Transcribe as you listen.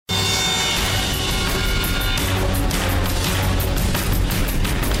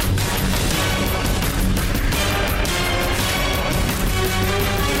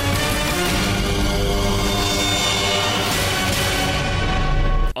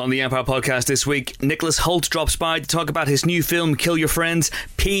On the Empire podcast this week, Nicholas Hoult drops by to talk about his new film Kill Your Friends,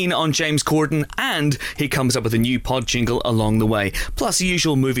 peeing on James Corden, and he comes up with a new pod jingle along the way. Plus the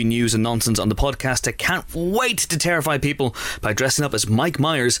usual movie news and nonsense on the podcast. I can't wait to terrify people by dressing up as Mike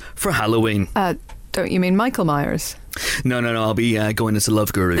Myers for Halloween. Don't you mean Michael Myers? No, I'll be going as a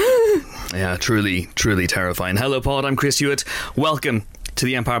love guru. Yeah, truly terrifying. Hello pod, I'm Chris Hewitt. Welcome to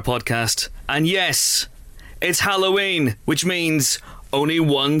the Empire podcast. And yes, it's Halloween, which means only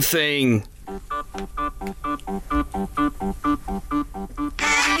one thing. Happy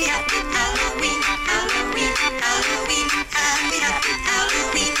Halloween, Halloween, Halloween, happy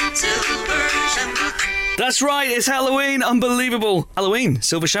Halloween, Silver Shamrock. That's right, it's Halloween. Unbelievable. Halloween,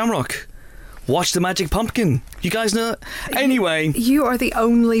 Silver Shamrock. Watch the Magic Pumpkin. You guys know that? Anyway. You are the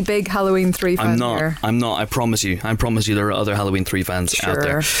only big Halloween 3 fan here. I'm not. I promise you there are other Halloween 3 fans out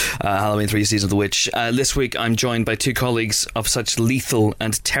there. Halloween 3 Season of the Witch. This week I'm joined by two colleagues of such lethal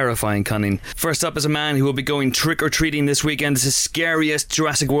and terrifying cunning. First up is a man who will be going trick-or-treating this weekend. It's the scariest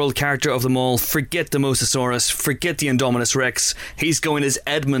Jurassic World character of them all. Forget the Mosasaurus. Forget the Indominus Rex. He's going as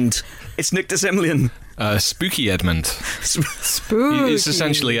Edmund. It's Nick DeSemlian. Spooky Edmund. Spooky. It's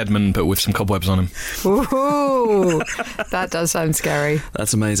essentially Edmund, but with some cobwebs on him. Ooh, that does sound scary.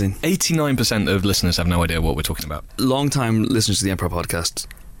 That's amazing. 89% of listeners have no idea what we're talking about. Long-time listeners to the Emperor podcast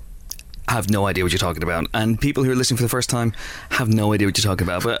have no idea what you're talking about, and people who are listening for the first time have no idea what you're talking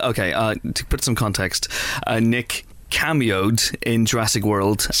about. But okay, to put some context, Nick cameoed in Jurassic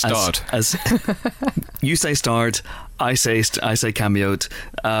World. Starred. As you say starred, I say cameoed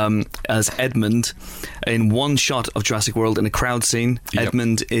as Edmund in one shot of Jurassic World in a crowd scene. Yep.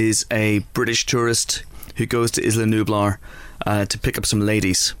 Edmund is a British tourist who goes to Isla Nublar to pick up some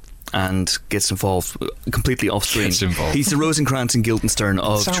ladies and gets involved completely off screen. He's the Rosencrantz and Guildenstern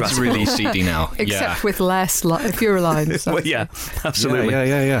of Sounds Jurassic really World. seedy now. Except with fewer lines. Well, yeah, absolutely.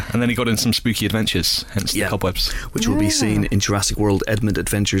 Yeah. And then he got in some spooky adventures, hence the cobwebs. Which will be seen in Jurassic World Edmund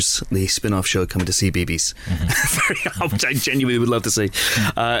Adventures, the spin-off show coming to CBeebies. Which I genuinely would love to see.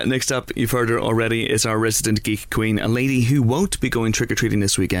 Next up, you've heard her already, is our resident geek queen, a lady who won't be going trick-or-treating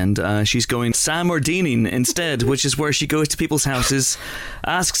this weekend. She's going Sam Ordining instead, which is where she goes to people's houses,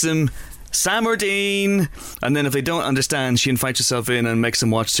 asks them, Sam or Dean, and then if they don't understand, she invites herself in and makes them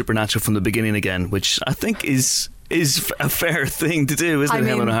watch Supernatural from the beginning again, which I think is a fair thing to do, isn't it,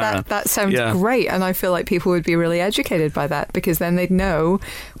 Helen O'Hara? That sounds great, and I feel like people would be really educated by that, because then they'd know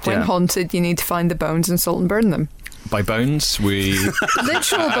when haunted you need to find the bones and salt and burn them. By bones, we...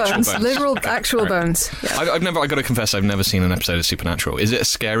 Literal bones. Literal, actual bones. Yeah. I've got to confess, I've never seen an episode of Supernatural. Is it a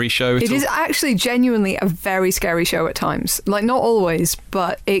scary show at all? It is actually genuinely a very scary show at times. Like, not always,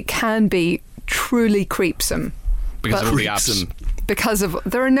 but it can be truly creepsome. Because of all the abs. Because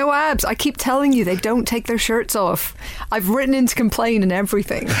there are no abs. I keep telling you, they don't take their shirts off. I've written in to complain and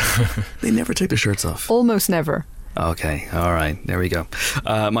everything. They never take their shirts off. Almost never. Okay, all right, there we go.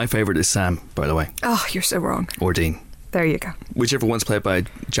 My favourite is Sam, by the way. Oh, you're so wrong. Or Dean. There you go. Whichever one's played by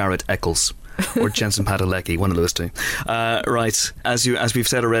Jared Eccles or Jensen Padalecki, one of those two. Right, as we've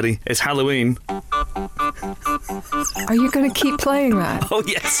said already, it's Halloween. Are you going to keep playing that? Oh,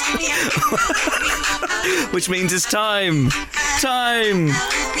 yes. Which means it's time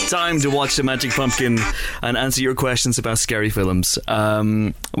to watch The Magic Pumpkin and answer your questions about scary films.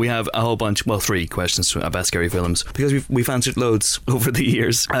 We have a whole bunch, 3 questions about scary films, because we've answered loads over the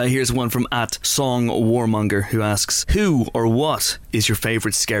years. Here's one from @SongWarmonger, who asks, who or what is your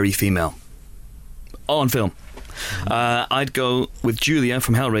favourite scary female on film? I'd go with Julia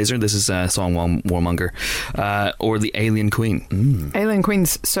from Hellraiser. This is Song Warmonger. Or the Alien Queen. Alien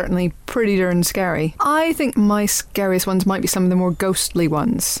Queen's certainly pretty darn scary. I think my scariest ones might be some of the more ghostly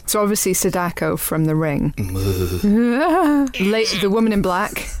ones. So obviously Sadako from The Ring. The woman in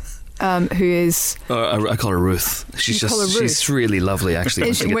black. Who is... I call her Ruth. She's really lovely,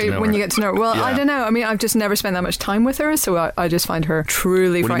 actually. When you get to know her. Well, yeah. I don't know. I mean, I've just never spent that much time with her, so I just find her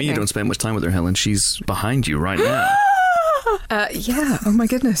truly frightening. What do you mean you don't spend much time with her, Helen? She's behind you right now. Yeah. Oh my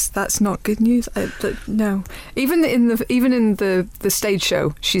goodness, that's not good news. No, even in the stage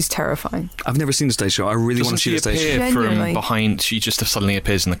show, she's terrifying. I've never seen the stage show. I really want to see the stage show. From behind, she just suddenly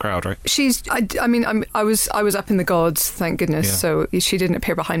appears in the crowd, right? I was up in the gods, thank goodness. So she didn't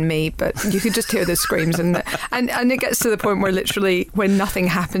appear behind me, but you could just hear the screams and it gets to the point where literally when nothing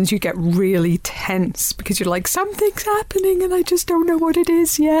happens, you get really tense because you're like, something's happening and I just don't know what it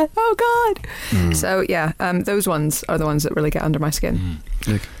is yet. Oh God! So yeah, those ones are the ones that really get under my skin.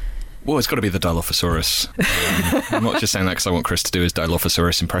 Well, it's got to be the Dilophosaurus. I'm not just saying that because I want Chris to do his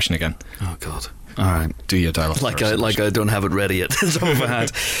Dilophosaurus impression again. Oh God! All right, do your Dilophosaurus. Like I don't have it ready yet. Top of my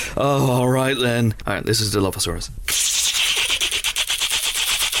head. Oh, all right then. All right, this is Dilophosaurus.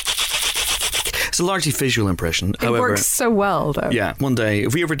 a largely visual impression. It works so well, though. Yeah, one day,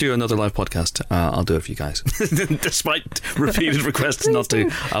 if we ever do another live podcast, I'll do it for you guys. Despite repeated requests not to,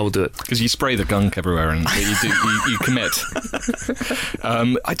 I will do it. Because you spray the gunk everywhere and you commit.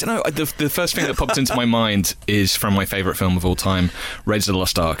 I don't know. The first thing that popped into my mind is from my favourite film of all time, Raiders of the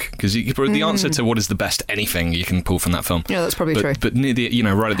Lost Ark. Because the answer to what is the best anything you can pull from that film. Yeah, that's probably true. But near the,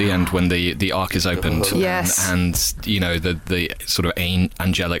 right at the end when the ark is opened, yes, and the sort of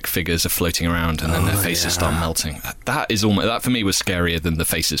angelic figures are floating around, and then their faces start melting. That is almost, that for me was scarier than the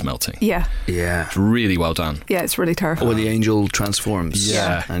faces melting. Yeah. It's really well done. Yeah, it's really terrifying. Or the angel transforms.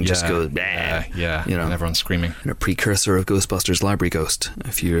 And just goes, and everyone's screaming. A precursor of Ghostbusters Library Ghost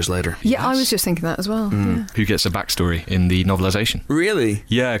a few years later. Yeah, I was just thinking that as well. Yeah. Who gets a backstory in the novelisation? Really?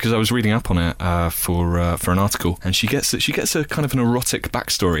 Yeah, because I was reading up on it for an article, and she gets a kind of an erotic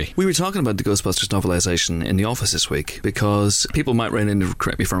backstory. We were talking about the Ghostbusters novelisation in the office this week because people might run in and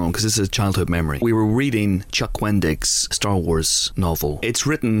correct me for a moment because this is a childhood memory. We were reading Chuck Wendig's Star Wars novel. It's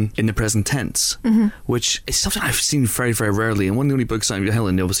written in the present tense, which is something I've seen very, very rarely. And one of the only books,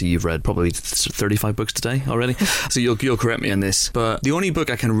 Helen, obviously you've read probably 35 books today already, so you'll correct me on this. But the only book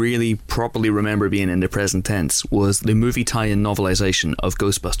I can really properly remember being in the present tense was the movie tie-in novelisation of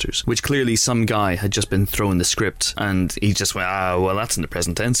Ghostbusters, which clearly some guy had just been thrown the script and he just went, well, that's in the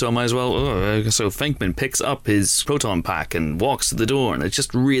present tense, so I might as well. So Finkman picks up his proton pack and walks to the door, and it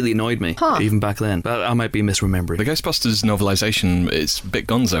just really annoyed me, even back then. But I might be misremembering. The Ghostbusters novelisation, it's a bit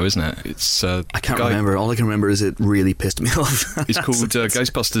gonzo, isn't it? It's I can't remember. All I can remember is it really pissed me off. It's called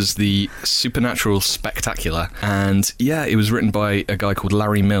Ghostbusters The Supernatural Spectacular, and it was written by a guy called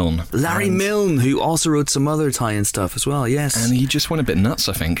Larry Milne. Larry Milne, who also wrote some other tie-in stuff as well, yes. And he just went a bit nuts,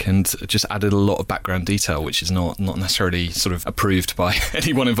 I think, and just added a lot of background detail, which is not necessarily sort of approved by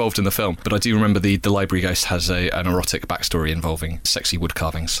anyone involved in the film. But I do remember the Library Ghost has an erotic backstory involving sexy wood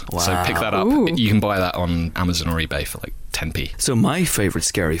carvings. Wow. So pick that up. Ooh. You can buy that on Amazon or eBay for like 10p. So my favourite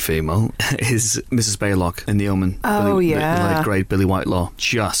scary female is Mrs. Baylock in The Omen. Yeah. Great Billy Whitelaw.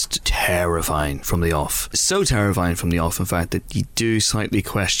 Just terrifying from the off. So terrifying from the off, in fact, that you do slightly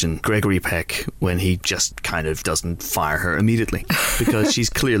question Gregory Peck when he just kind of doesn't fire her immediately because she's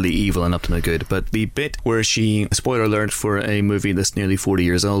clearly evil and up to no good. But the bit where she, spoiler alert for a movie that's nearly 40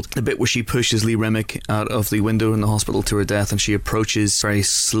 years old, the bit where she pushes Lee Remick out of the window in the hospital to her death and she approaches very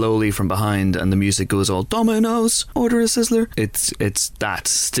slowly from behind and the music goes all Dominoes, order a Sizzler. It's that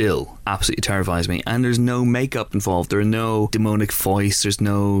still absolutely terrifies me. And there's no makeup involved. There are no demonic voice. There's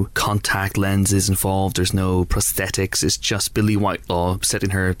no contact lenses involved. There's no prosthetics. It's just Billy Whitelaw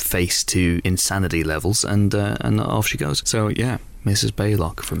setting her face to insanity levels, and off she goes. So yeah, Mrs.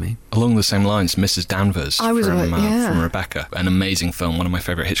 Baylock for me. Along the same lines, Mrs. Danvers from Rebecca, an amazing film, one of my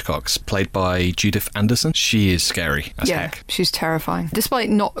favourite Hitchcocks, played by Judith Anderson. She is scary as heck. She's terrifying, despite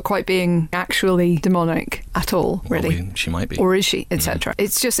not quite being actually demonic at all, really. Well, she might be. Or is she, etc.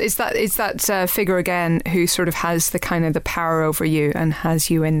 It's that figure again who sort of has the power over you and has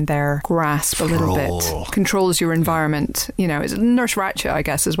you in their grasp a little bit, controls your environment. You know, it's Nurse Ratched, I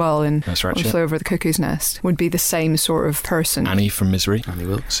guess, as well, in One Flew Over the Cuckoo's Nest, would be the same sort of person. Annie from Misery. Annie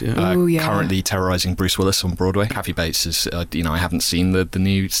Wilkes, currently terrorising Bruce Willis on Broadway. Kathy Bates is, I haven't seen the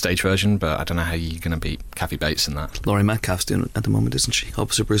new stage version, but I don't know how you're going to beat Kathy Bates in that. Laurie Metcalf's doing it at the moment, isn't she?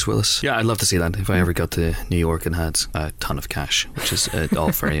 Opposite Bruce Willis. Yeah, I'd love to see that if I ever got to New York and had a ton of cash, which is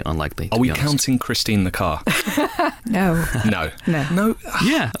all very unlikely. Are we counting Christine the car? No. No.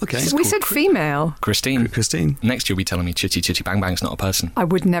 Yeah, okay. We said female. Christine. Next you'll be telling me Chitty Chitty Bang Bang's not a person. I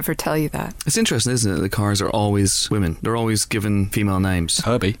would never tell you that. It's interesting, isn't it? The cars are always women. They're always given female names.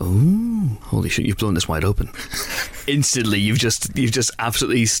 Herbie. Ooh, holy shit, you've blown this wide open. Instantly, you've just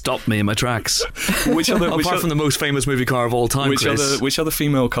absolutely stopped me in my tracks. Apart from the most famous movie car of all time, which other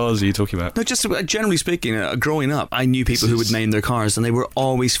female cars are you talking about? No, just generally speaking, growing up, I knew people who would name their cars and they were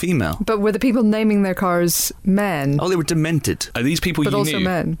always female. But were the people naming their cars men? Oh, they were demented. Are these people but you also knew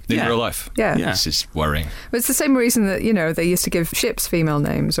men? in real life? Yeah. This is worrying. But it's the same reason that, they used to give ships female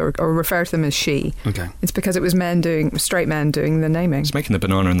names or refer to them as she. Okay. It's because it was straight men doing the naming. It's making the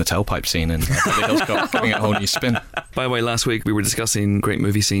banana in the tailpipe scene and Beverly Hills Cop giving it a whole new spin. By the way, last week we were discussing great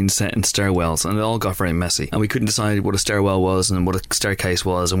movie scenes set in stairwells, and it all got very messy. And we couldn't decide what a stairwell was and what a staircase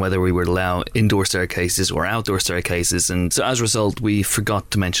was, and whether we would allow indoor staircases or outdoor staircases. And so as a result, we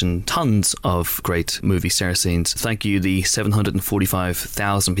forgot to mention tons of great movie stair scenes. Thank you, the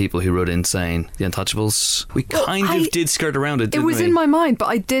 745,000 people who wrote in saying The Untouchables. We did skirt around it, didn't we? It was in my mind, but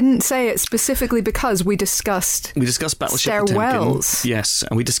I didn't say it specifically because we discussed Battleship stairwells. Wells. Yes,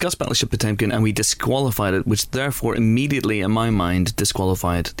 and we discussed Battleship Potemkin and we disqualified it, which therefore immediately, in my mind,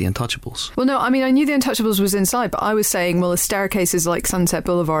 disqualified The Untouchables. Well, no, I mean, I knew The Untouchables was inside, but I was saying, well, a staircase is like Sunset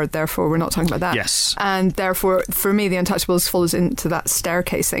Boulevard, therefore we're not talking about that. Yes. And therefore, for me, The Untouchables falls into that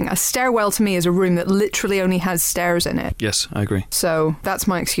staircase thing. A stairwell to me is a room that literally only has stairs in it. Yes, I agree. So that's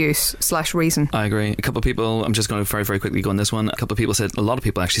my excuse / reason. I agree. A couple of people, I'm just going to very, very quickly go on this one. A couple of people said, a lot of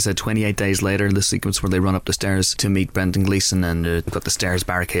people actually said 28 days later, the sequence where they run up the stairs to meet Brendan Gleeson and they've got the stairs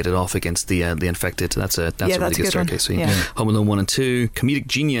barricaded off against the infected. That's a really good staircase scene. Yeah. Home Alone 1 and 2. Comedic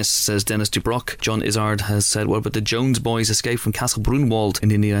genius, says Dennis Dubrock. John Izzard has said, what about the Jones boys escape from Castle Brunwald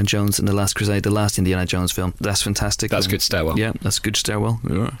in Indiana Jones and The Last Crusade, the last Indiana Jones film? That's fantastic. That's good stairwell. Yeah, that's good stairwell.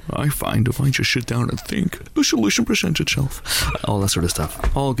 Yeah, I find if I just sit down and think, the solution presents itself. All that sort of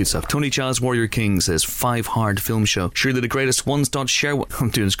stuff. All good stuff. Tony Chaz, Warrior King, says 5 hard film show. Surely the greatest one-shot I'm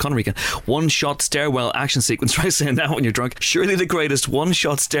doing this Connery again. One-shot stairwell action sequence. Try saying that when you're drunk. Surely the greatest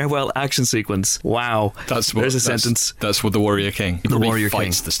one-shot stairwell action sequence. Wow. There's a sentence. That's what the Warrior King. The Warrior King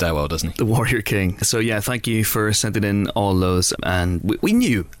fights the stairwell, doesn't he? The Warrior King. So yeah, thank you for sending in all those. And we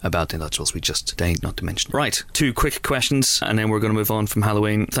knew about the Untouchables. We just deigned not to mention. Right, 2 quick questions, and then we're going to move on from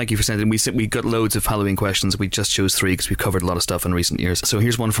Halloween. Thank you for sending. We got loads of Halloween questions. We just chose 3 because we've covered a lot of stuff in recent years. So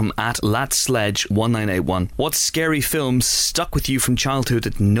here's one from @latsledge1981. What scary films stuck with you from childhood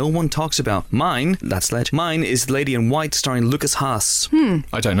that no one talks about? Mine is Lady in White, starring Lucas Haas.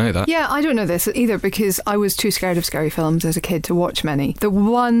 I don't know that. Yeah, I don't know this either because I was too scared of scary films as a kid to watch many. The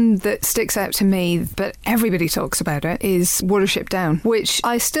one that sticks out to me, but everybody talks about it, is Watership Down, which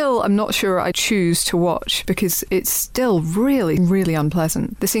I still am not sure I choose to watch because it's still really, really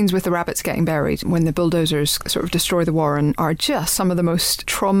unpleasant. The scenes with the rabbits getting buried when the bulldozers sort of destroy the warren are just some of the most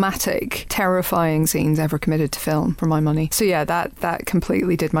traumatic, terrifying scenes ever committed to film, for my money. So yeah, that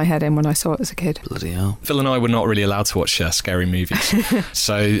completely did my head in when I saw it as a kid. Bloody hell. Phil and I were not really allowed to watch scary movies.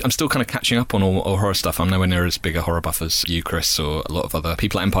 So I'm still kind of catching up on all horror stuff. I'm nowhere near as big a horror buff as you, Chris, or a lot of other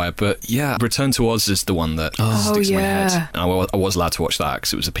people at Empire. But yeah, Return to Oz is the one that sticks in my head. And I was allowed to watch that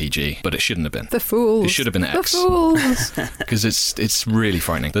because it was a PG, but it shouldn't have been. The Fools. It should have been X. The Fools. Because it's really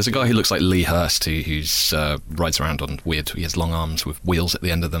frightening. There's a guy who looks like Lee Hurst who's rides around on weird, he has long arms with wheels at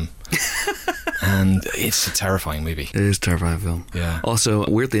the end of them. And it's a terrifying movie. It is a terrifying film. Yeah. Also,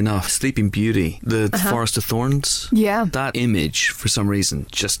 weirdly enough, Sleeping Beauty, the Forest of Thorns. Yeah. That image, for some reason,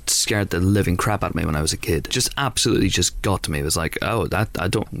 just scared the living crap out of me when I was a kid. Just absolutely just got to me. It was like,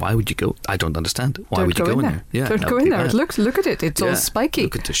 why would you go? I don't understand. Why would you go in there? Yeah. Don't go in there. Look at it. It's all spiky.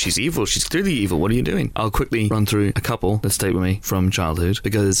 Look at it. She's evil. She's clearly evil. What are you doing? I'll quickly run through a couple that stayed with me from childhood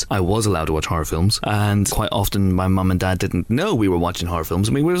because I was allowed to watch horror films, and quite often my mum and dad didn't know we were watching horror films.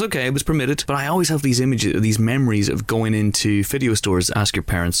 I mean, it was okay. It was permitted. But I always have these images, these memories of going into video stores, ask your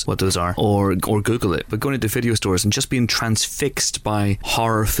parents what those are, or Google it, but going into video stores and just being transfixed by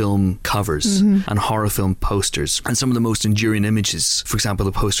horror film covers and horror film posters and some of the most enduring images. For example,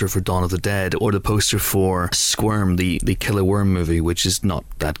 the poster for Dawn of the Dead or the poster for Squirm, the Killer Worm movie, which is not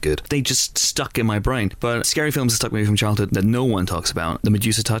that good. They just stuck in my brain. But scary films that stuck with me from childhood that no one talks about. The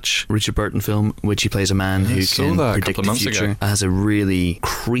Medusa Touch, Richard Burton film, which he plays a man who can predict the future. Has a really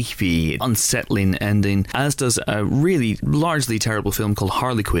creepy, unsettling ending, as does a really largely terrible film called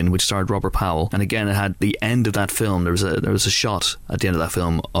Harlequin, which starred Robert Powell. And again, it had the end of that film. There was a shot at the end of that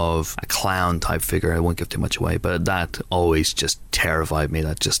film of a clown type figure. I won't give too much away, but that always just terrified me.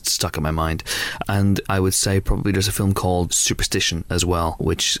 That just stuck in my mind. And I would say probably there's a film called Superstition as well,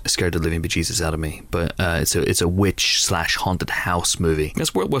 which scared the living bejesus out of me. But it's a witch / haunted house movie.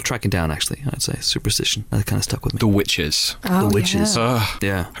 That's worth tracking down, actually. I'd say Superstition. That kind of stuck with me. The Witches. Oh, The Witches.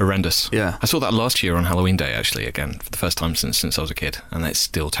 Yeah. Horrendous. Yeah. I saw that last year on Halloween Day, actually, again, for the first time since I was a kid, and it's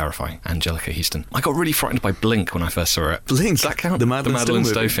still terrifying. Angelica Houston. I got really frightened by Blink when I first saw it. Blink? Does that count? The Madeline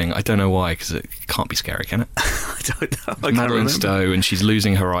Stowe thing. I don't know why, because it can't be scary, can it? I don't know. Madeline Stowe, and she's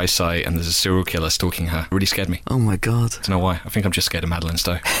losing her eyesight, and there's a serial killer stalking her. It really scared me. Oh my god. I don't know why. I think I'm just scared of Madeline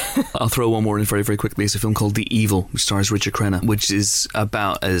Stowe. I'll throw one more in very, very quickly. It's a film called The Evil, which stars Richard Crenna, which is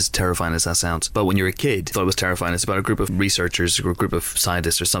about as terrifying as that sounds. But when you're a kid, I thought it was terrifying. It's about a group of researchers or a group of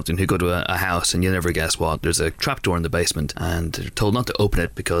scientists or something who go to a house, and you never guess what. There's a trapdoor in the basement, and they're told not to open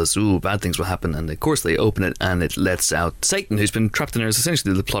it because, bad things will happen. And of course they open it, and it lets out Satan, who's been trapped in there. It's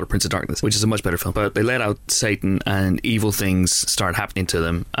essentially the plot of Prince of Darkness, which is a much better film. But they let out Satan, and evil things start happening to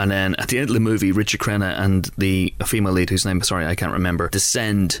them. And then at the end of the movie, Richard Crenna and the female lead, whose name, sorry, I can't remember,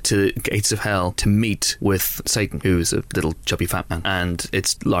 descend to the gates of hell to meet with Satan, who is a little chubby fat man. And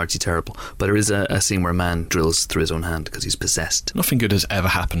it's largely terrible. But there is a scene where a man drills through his own hand because he's possessed. Nothing good has ever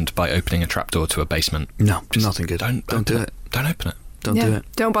happened by opening a trapdoor to a basement. No, nothing good. Don't do it. Don't open it. Don't do it.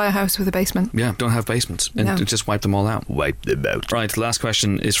 Don't buy a house with a basement. Yeah, don't have basements. And No. just wipe them all out. Wipe them out. Right, the last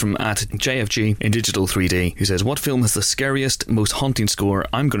question is from @JFG in Digital 3D, who says, what film has the scariest, most haunting score?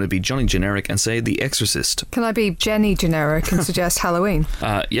 I'm going to be Johnny Generic and say The Exorcist. Can I be Jenny Generic and suggest Halloween?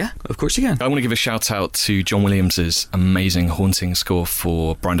 Yeah, of course you can. I want to give a shout out to John Williams's amazing haunting score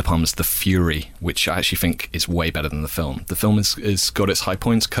for Brian De Palma's The Fury, which I actually think is way better than the film. The film is got its high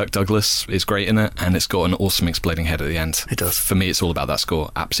points. Kirk Douglas is great in it, and it's got an awesome exploding head at the end. It does. For me, it's all about that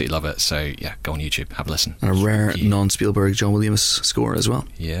score. Absolutely love it. So yeah, go on YouTube, have a listen. And a rare non-Spielberg John Williams score as well.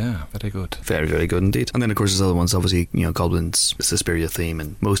 Yeah, very good. Very, very good indeed. And then, of course, there's other ones. Obviously, Goblin's Suspiria theme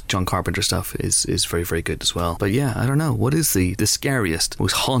and most John Carpenter stuff is very, very good as well. But yeah, I don't know. What is the scariest,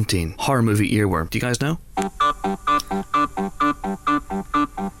 most haunting horror movie earworm? Do you guys know?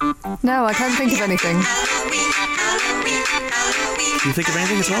 No, I can't think of anything. Halloween, Halloween, Halloween. Do you think of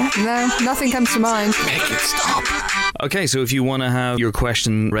anything at all? No, nothing comes to mind. Make it stop. Okay, so if you want to have your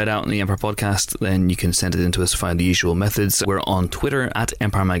question read out in the Empire Podcast, then you can send it in to us via the usual methods. We're on Twitter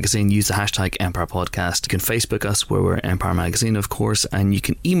 @Empire Magazine. Use the hashtag Empire Podcast. You can Facebook us, where we're Empire Magazine, of course, and you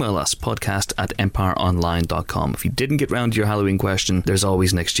can email us, podcast@empireonline.com. If you didn't get round to your Halloween question, there's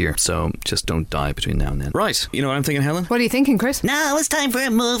always next year, so just don't die between now and then. Right, you know what I'm thinking, Helen? What are you thinking, Chris? Now it's time for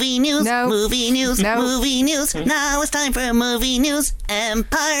movie news. No. Movie news. No. Movie news. Now it's time for movie news.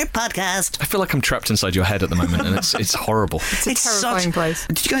 Empire Podcast. I feel like I'm trapped inside your head at the moment, and it's horrible. It's a terrifying place.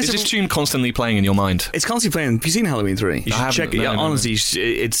 Did you guys Is this tune constantly playing in your mind? It's constantly playing. Have you seen Halloween 3? You should haven't, check it. no, Yeah, no, honestly,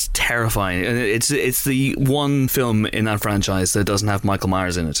 it's terrifying. And it's the one film in that franchise that doesn't have Michael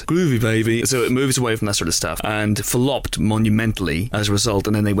Myers in it. Groovy, baby. So it moves away from that sort of stuff and flopped monumentally as a result.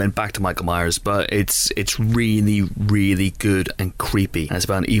 And then they went back to Michael Myers. But it's really, really good and creepy. And it's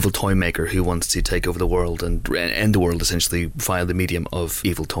about an evil toy maker who wants to take over the world and end the world essentially via the medium of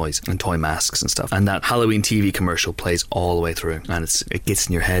evil toys and toy masks and stuff. And that Halloween TV commercial plays all the way through, and it gets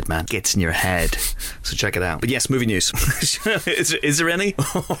in your head, man. Gets in your head. So check it out. But yes, movie news. is there any?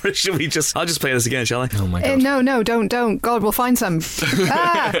 Or should we just? I'll just play this again, shall I? Oh my god. No, don't. God, we'll find some.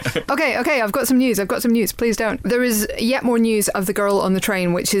 Okay, I've got some news. Please don't. There is yet more news of The Girl on the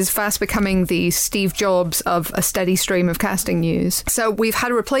Train, which is fast becoming the Steve Jobs of a steady stream of casting news. So we've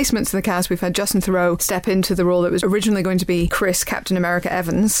had replacements in the cast. We've had Justin Theroux step into the role that was originally going to be Chris Captain America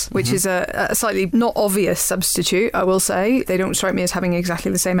Evans, which is a slightly not obvious substitute, I will say. They don't strike me as having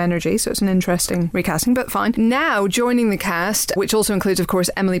exactly the same energy, so it's an interesting recasting, but fine. Now joining the cast, which also includes, of course,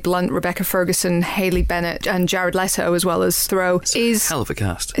 Emily Blunt, Rebecca Ferguson, Hayley Bennett, and Jared Leto, as well as Theroux, is Hell of a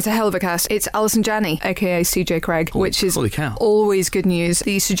cast. It's a hell of a cast. It's Alison Janney, aka CJ Craig, which is holy cow. always good news.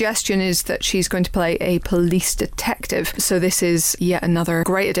 The suggestion is that she's going to play a police detective, so this is yet another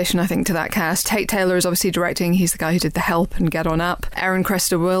great addition, I think, to that cast. Tate Taylor is obviously directing. He's the guy who did The Help and Get On Up. Aaron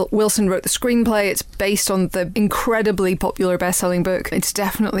Cressida Wilson wrote the screenplay. It's based on the incredibly popular best-selling book. It's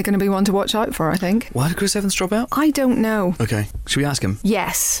definitely going to be one to watch out for, I think. Why did Chris Evans drop out? I don't know. Okay, should we ask him?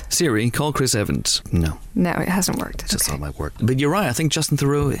 Yes. Siri, call Chris Evans. No, No, it hasn't worked. just Okay. thought it might work. But you're right. I think Justin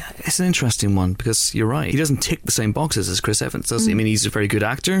Theroux is an interesting one because you're right. He doesn't tick the same boxes as Chris Evans, does he? I mean, he's a very good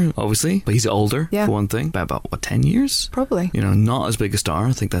actor, obviously, but he's older, Yeah. for one thing. By about, 10 years? Probably. Not as big a star.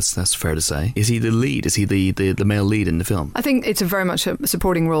 I think that's fair to say. Is he the lead? Is he the male lead in the film? I think it's a very much a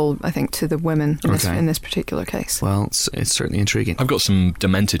supporting role, I think, to the women Okay. in this particular case. Well, it's certainly intriguing. I've got some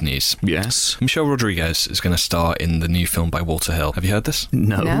demented news. Yes. Michelle Rodriguez is going to star in the new film by Walter Hill. Have you heard this?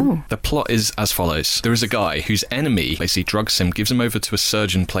 No. The plot is as follows. There is a guy whose enemy basically drugs him, gives him over to a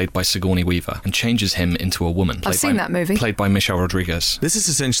surgeon played by Sigourney Weaver, and changes him into a woman. I've seen that movie. Played by Michelle Rodriguez. This is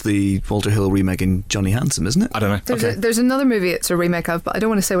essentially Walter Hill remaking Johnny Handsome, isn't it? I don't know. There's another movie it's a remake of, but I don't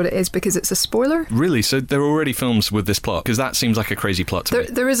want to say what it is because it's a spoiler. Really? So there are already films with this plot? Because that seems like a crazy plot to me.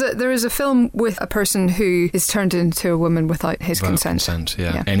 There is a film with a person who is turned into a woman without his Without consent.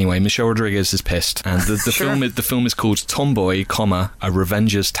 yeah. Anyway, Michelle Rodriguez is pissed, and the Sure. film is called Tomboy, A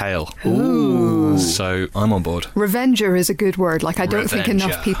Revenger's Tale. Ooh. So I'm on board Revenger is a good word. Like, I don't think Revenger.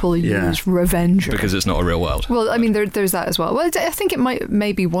 enough people Yeah. use Revenger. because it's not a real world. Well, I mean, there's that as well. Well, I think it might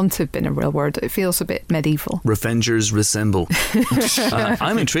maybe once have been a real word. It feels a bit medieval. Revengers resemble.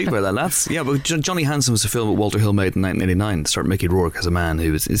 I'm intrigued by that. But Johnny Handsome was a film that Walter Hill made in 1989. Starred Mickey Rourke as a man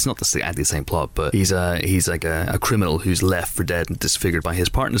who is, it's not exactly the same plot, but he's like a criminal who's left for dead and disfigured by his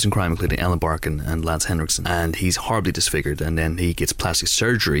partners in crime, including Ellen Barkin and Lance Henriksen. And he's horribly disfigured, and then he gets plastic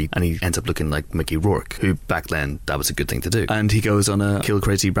surgery and he ends up looking like Mickey Rourke, who back then that was a good thing to do. And he goes on a kill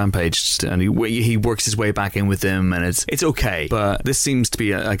crazy rampage, and he works his way back in with them, and it's okay. But this seems to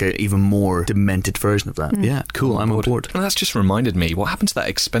be like a even more demented version of that. Yeah, cool. I'm on board. And that's just reminded me, what happened to that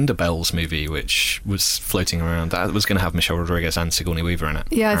Expendables movie which was floating around? That was going to have Michelle Rodriguez and Sigourney Weaver in it.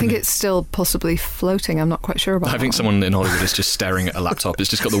 Yeah, I think it's still possibly floating. I'm not quite quite sure about I think someone in Hollywood is just staring at a laptop. It's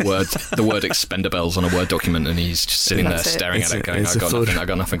just got the word Expendables on a Word document, and he's just sitting there staring at it going, I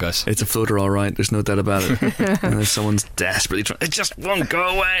got nothing, guys. It's a floater, all right. There's no doubt about it. And someone's desperately trying. It just won't go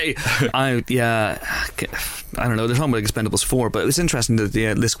away. I don't know. They're talking about Expendables 4, but it was interesting that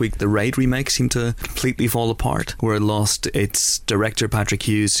this week the Raid remake seemed to completely fall apart, where it lost its director Patrick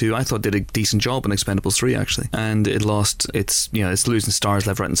Hughes, who I thought did a decent job in Expendables 3 actually, and it lost its losing stars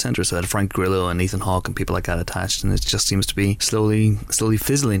left, right, and centre. So it had Frank Grillo and Ethan Hawke and people like that attached, and it just seems to be slowly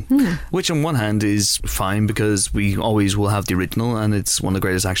fizzling. Which on one hand is fine, because we always will have the original, and it's one of the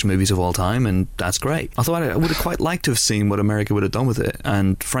greatest action movies of all time, and that's great. Although I would have quite liked to have seen what America would have done with it,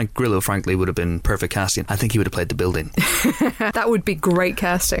 and Frank Grillo frankly would have been perfect casting. I think he would have played the building. That would be great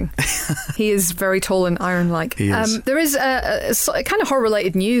casting. He is very tall and iron-like. He is. There is a kind of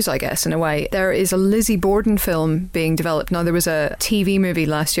horror-related news, I guess, in a way. There is a Lizzie Borden film being developed. Now, there was a TV movie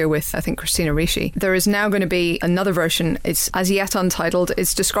last year with, I think, Christina Ricci. There is now going to be another version. It's as yet untitled.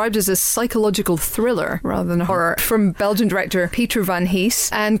 It's described as a psychological thriller rather than horror, from Belgian director Pieter van Hees.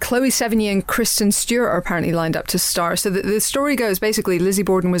 And Chloe Sevigny and Kristen Stewart are apparently lined up to star. So the story goes, basically, Lizzie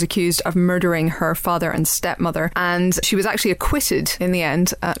Borden was accused of murdering her father and stepmother, and she was actually acquitted in the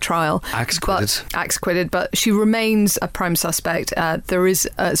end at trial. Axe acquitted, but she remains a prime suspect. There is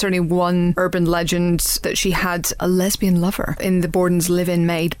certainly one urban legend that she had a lesbian lover in the Bordens' live-in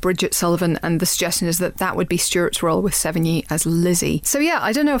maid, Bridget Sullivan, and the suggestion is that that would be Stewart's role, with Sevigny as Lizzie. So yeah,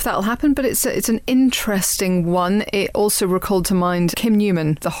 I don't know if that'll happen, but it's an interesting one. It also recalled to mind Kim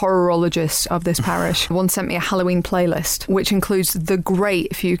Newman, the horrorologist of this parish, once sent me a Halloween playlist, which includes the great,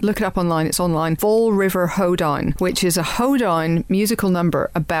 if you look it up online, it's online, Fall River Hoedown, which is a hoedown musical number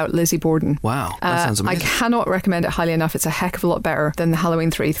about Lizzie Borden. Wow, that sounds amazing. I cannot recommend it highly enough. It's a heck of a lot better than the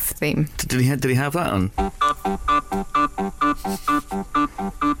Halloween 3 theme. Did he have that on?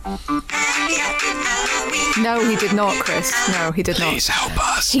 No, he did not, Chris. No, he did not. Please help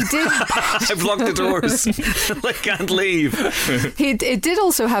us. He did. I've locked the doors. I can't leave. It did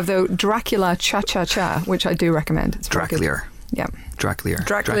also have, though, Dracula Cha Cha Cha, which I do recommend. It's Dracula. Yeah. Dracula.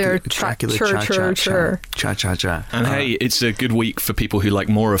 Cha Cha Cha. And hey, it's a good week for people who like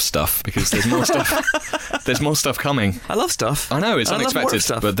more of stuff, because there's more stuff. There's more stuff coming. I love stuff. I know, it's unexpected,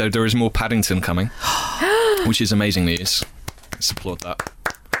 but there is more Paddington coming, which is amazing news. Let's applaud that.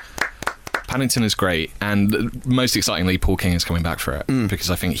 Paddington is great, and most excitingly, Paul King is coming back for it, because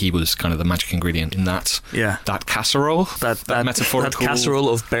I think he was kind of the magic ingredient in that casserole, that metaphorical, that casserole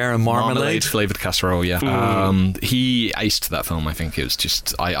of bear and marmalade flavoured casserole. Yeah, he aced that film. I think it was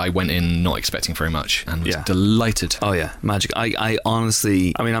just I went in not expecting very much and was delighted. Oh yeah, magic. I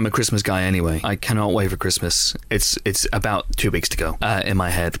honestly, I'm a Christmas guy anyway. I cannot wait for Christmas. It's about 2 weeks to go in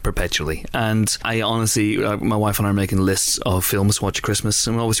my head perpetually, and I honestly, my wife and I are making lists of films to watch at Christmas,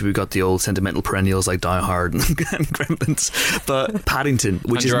 and obviously we've got the old sentimental perennials like Die Hard and Gremlins, but Paddington,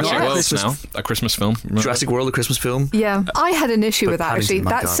 which is Jurassic not World now, a Christmas film. Remember? Jurassic World, a Christmas film. Yeah, I had an issue with that actually.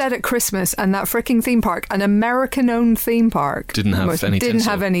 That's set at Christmas, and that freaking theme park, an American-owned theme park, didn't have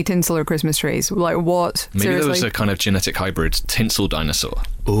any tinsel or Christmas trees. Like what? Maybe Seriously? there was a kind of genetic hybrid tinsel dinosaur.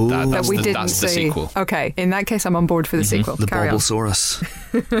 Ooh, that we didn't that's see. The sequel. Okay, in that case, I'm on board for the sequel. The Carry on. Bobblesaurus.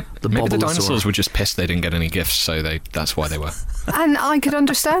 Maybe the dinosaurs were just pissed they didn't get any gifts, so that's why they were. And I could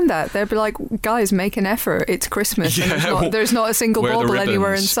understand that. They'd be like, guys, make an effort. It's Christmas. And there's not a single bauble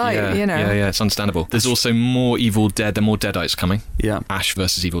anywhere in sight, Yeah, it's understandable. There's also more Evil Dead. There are more Deadites coming. Yeah. Ash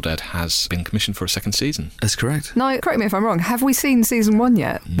vs. Evil Dead has been commissioned for a second season. That's correct. Now, correct me if I'm wrong. Have we seen season 1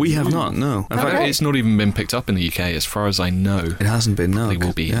 yet? We have not, no. In fact, it's not even been picked up in the UK, as far as I know. It hasn't been, no. They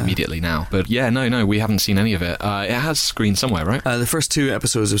will be immediately now. But no, we haven't seen any of it. It has screened somewhere, right? The first 2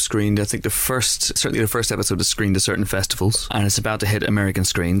 episodes have screened. I think certainly the first episode has screened at certain festivals, and it's about to hit American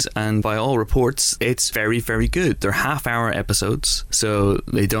screens, and by all reports it's very, very good. They're half-hour episodes, so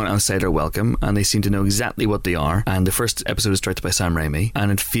they don't outsay their welcome, and they seem to know exactly what they are. And the first episode is directed by Sam Raimi,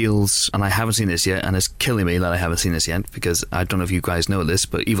 and it feels, and I haven't seen this yet, and it's killing me that I haven't seen this yet, because I don't know if you guys know this,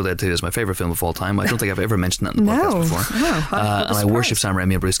 but Evil Dead 2 is my favourite film of all time. I don't think I've ever mentioned that in the podcast before. And I worship Sam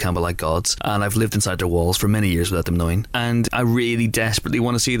Raimi and Bruce Campbell like gods, and I've lived inside their walls for many years without them knowing, and I really desperately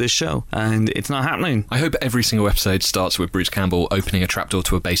want to see this show, and it's not happening. I hope every single episode starts with Bruce Campbell opening a trapdoor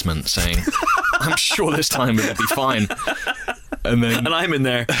to a basement saying, I'm sure this time it'll be fine. And then, and I'm in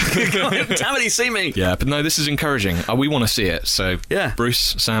there. Damn it, he's seen me. Yeah, but no, this is encouraging. We want to see it. So, Yeah.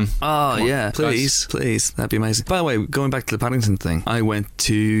 Bruce, Sam. Oh, yeah. Please. That'd be amazing. By the way, going back to the Paddington thing, I went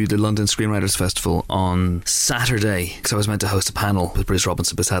to the London Screenwriters Festival on Saturday because I was meant to host a panel with Bruce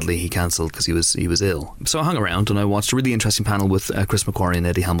Robinson, but sadly he cancelled because he was ill. So I hung around and I watched a really interesting panel with Chris McQuarrie and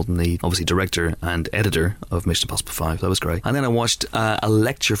Eddie Hamilton, the obviously director and editor of Mission Impossible 5. That was great. And then I watched a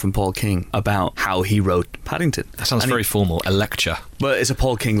lecture from Paul King about how he wrote Paddington. That sounds very formal. A lecture. But it's a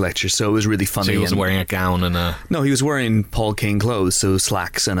Paul King lecture, so it was really funny. So he wasn't wearing a gown and a... No, he was wearing Paul King clothes, so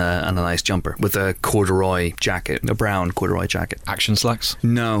slacks and a nice jumper with a corduroy jacket, a brown corduroy jacket. Action slacks?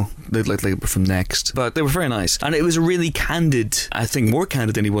 No, they looked like from Next, but they were very nice. And it was a really candid, I think more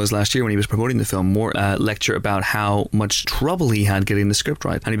candid than he was last year when he was promoting the film, more lecture about how much trouble he had getting the script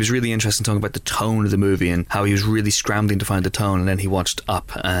right. And he was really interested in talking about the tone of the movie and how he was really scrambling to find the tone. And then he watched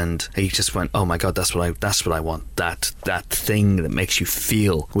Up and he just went, oh my God, that's what I want. That thing that makes you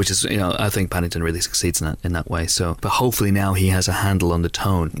feel, which is, I think Paddington really succeeds in that way. So, but hopefully now he has a handle on the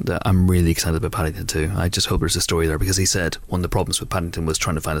tone. That I'm really excited about Paddington too. I just hope there's a story there, because he said one of the problems with Paddington was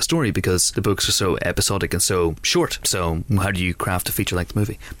trying to find a story because the books are so episodic and so short. So how do you craft a feature-length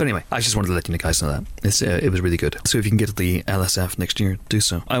movie? But anyway, I just wanted to let you guys know that it was really good. So if you can get to the LSF next year, do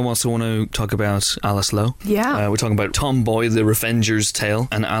so. I also want to talk about Alice Lowe. Yeah. We're talking about Tomboy, the Revenger's Tale,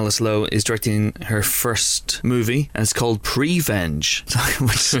 and Alice Lowe is directing her first movie, and it's called Prevenge,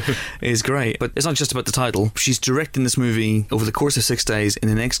 which is great. But it's not just about the title. She's directing this movie over the course of 6 days in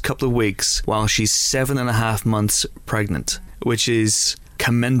the next couple of weeks while she's 7.5 months pregnant, which is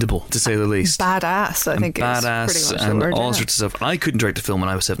commendable, to say the least. Badass, I think it's pretty much and the word, all sorts of stuff. I couldn't direct a film when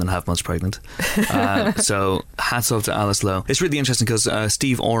I was 7.5 months pregnant. So hats off to Alice Lowe. It's really interesting because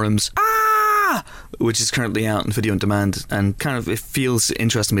Steve Orum's which is currently out in video on demand, and kind of it feels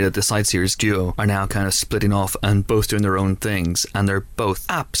interesting to me that the side series duo are now kind of splitting off and both doing their own things, and they're both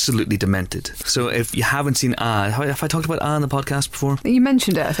absolutely demented. So if you haven't seen have I talked about on the podcast before? You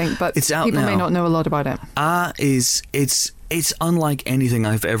mentioned it, I think, but it's out people now. may not know a lot about it. It's unlike anything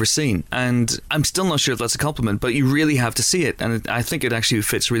I've ever seen, and I'm still not sure if that's a compliment, but you really have to see it, and I think it actually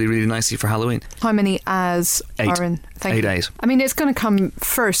fits really, really nicely for Halloween. How many as 8. are in? 8 days. I mean, it's going to come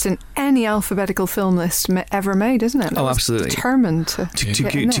first in any alphabetical film list ever made, isn't it? Oh, absolutely. Determined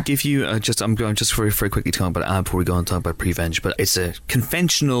to give you I'm going just very, very quickly to talk about before we go on to talk about Prevenge, but it's a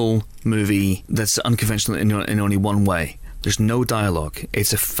conventional movie that's unconventional in only one way. There's no dialogue.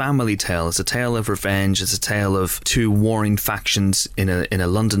 It's a family tale. It's a tale of revenge. It's a tale of two warring factions in a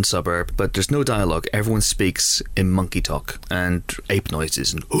London suburb. But there's no dialogue. Everyone speaks in monkey talk and ape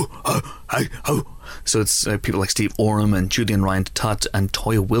noises and So it's people like Steve Oram and Julian Ryan Tutt and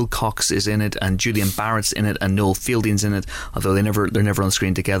Toya Wilcox is in it, and Julian Barrett's in it, and Noel Fielding's in it, although they're never on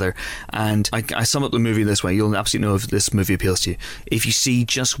screen together. And I sum up the movie this way: you'll absolutely know if this movie appeals to you if you see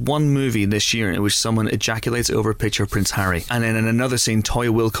just one movie this year in which someone ejaculates over a picture of Prince Harry, and then in another scene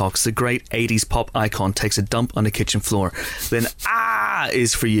Toya Wilcox, the great 80s pop icon, takes a dump on the kitchen floor, then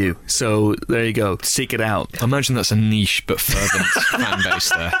is for you. So there you go, seek it out. I imagine that's a niche but fervent fan base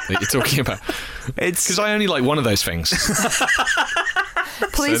there that you're talking about. It's because I only like one of those things.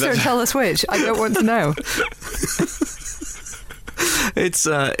 Please don't tell us which. I don't want to know. It's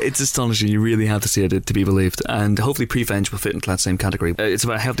astonishing. You really have to see it to be believed, and hopefully Prevenge will fit into that same category. It's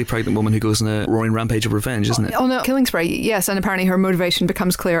about a healthy pregnant woman who goes on a roaring rampage of revenge, isn't it? Oh no, Killing Spree, yes, and apparently her motivation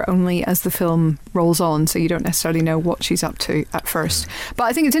becomes clear only as the film rolls on, so you don't necessarily know what she's up to at first. But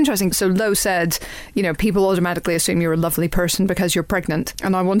I think it's interesting. So Lowe said, people automatically assume you're a lovely person because you're pregnant,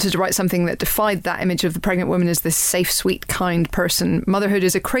 and I wanted to write something that defied that image of the pregnant woman as this safe, sweet, kind person. Motherhood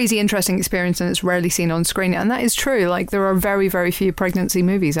is a crazy, interesting experience, and it's rarely seen on screen, and that is true. Like, there are very, very few pregnancy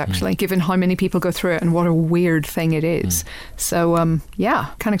movies, actually, given how many people go through it and what a weird thing it is. So, kind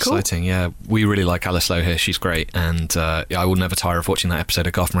of cool. Exciting, yeah. We really like Alice Lowe here. She's great. And I will never tire of watching that episode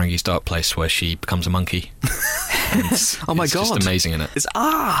of Garth Marenghi's Dark Place where she becomes a monkey. Oh my God. It's just amazing in it. It's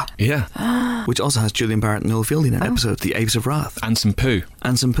Yeah. Which also has Julian Barrett and Noel Fielding in that episode, The Apes of Wrath. And some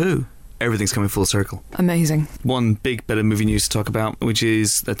poo. Everything's coming full circle. Amazing. One big bit of movie news to talk about, which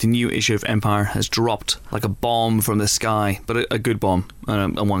is that the new issue of Empire has dropped like a bomb from the sky, but a good bomb,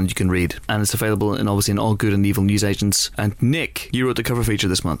 and one you can read. And it's available in all good and evil newsagents. And Nick, you wrote the cover feature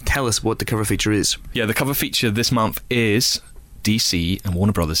this month. Tell us what the cover feature is. Yeah, the cover feature this month is DC and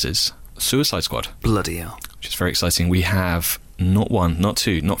Warner Brothers' Suicide Squad. Bloody hell. Which is very exciting. We have not 1, not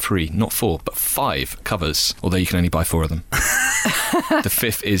 2, not 3, not 4, but 5 covers, although you can only buy 4 of them. The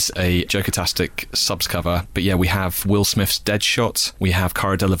 5th is a Joker-tastic subs cover, but yeah, we have Will Smith's Deadshot, we have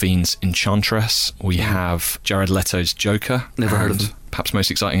Cara Delevingne's Enchantress, we have Jared Leto's Joker. Never heard of them. perhaps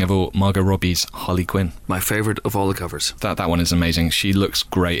most exciting of all, Margot Robbie's Harley Quinn. My favourite of all the covers. That one is amazing. She looks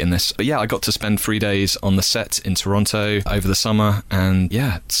great in this. But yeah, I got to spend 3 days on the set in Toronto over the summer, and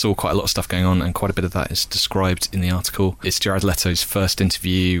yeah, saw quite a lot of stuff going on, and quite a bit of that is described in the article. It's Jared Leto's first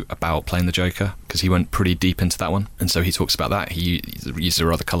interview about playing the Joker, because he went pretty deep into that one, and so he talks about that. He uses a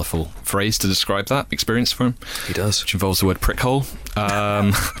rather colourful phrase to describe that experience for him. He does. Which involves the word prickhole.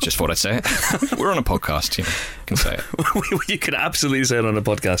 Just thought I'd say it. We're on a podcast, you can say it. You can absolutely say it on a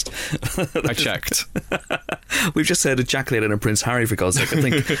podcast. I checked. We've just said ejaculated on Prince Harry, for God's sake, I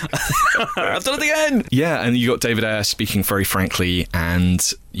think. I've done it again! Yeah, and you got David Ayer speaking very frankly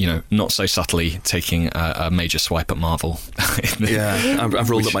and, not so subtly taking a major swipe at Marvel. I've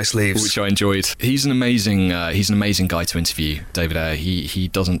rolled up my sleeves. Which I enjoyed. He's an amazing guy to interview, David Ayer. He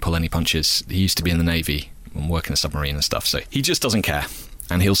doesn't pull any punches. He used to be in the Navy and work in a submarine and stuff, so he just doesn't care.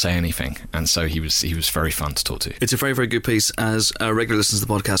 And he'll say anything, and so he was very fun to talk to. It's a very, very good piece. As regular listeners to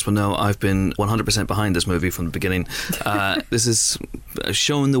the podcast will know, I've been 100% behind this movie from the beginning. This is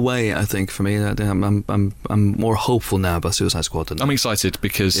showing the way, I think, for me. I'm more hopeful now about Suicide Squad than I'm excited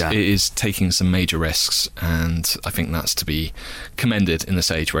because it is taking some major risks, and I think that's to be commended in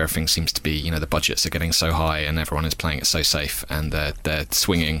this age where everything seems to be, the budgets are getting so high and everyone is playing it so safe, and they're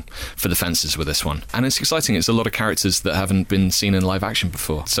swinging for the fences with this one. And it's exciting. It's a lot of characters that haven't been seen in live action before.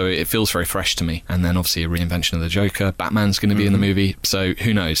 So it feels very fresh to me. And then obviously a reinvention of the Joker. Batman's going to be in the movie. So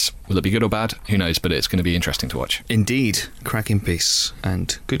who knows? Will it be good or bad? Who knows? But it's going to be interesting to watch. Indeed. Cracking piece.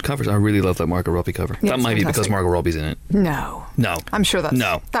 And good covers. I really love that Margot Robbie cover. Yeah, that might be because Margot Robbie's in it. No. I'm sure that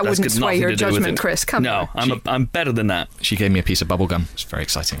wouldn't sway your judgment, Chris. Come on. I'm better than that. She gave me a piece of bubble gum. It's very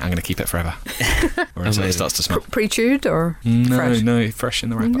exciting. I'm going to keep it forever. Or until it starts to smell. Pre-chewed or fresh? No, fresh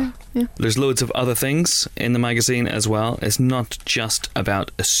in the wrapper. Yeah. There's loads of other things in the magazine as well. It's not just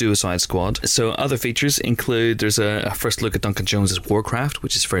about a Suicide Squad. So other features include, there's a first look at Duncan Jones's Warcraft,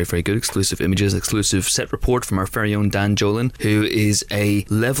 which is very, very good. Exclusive images, exclusive set report from our very own Dan Jolin, who is a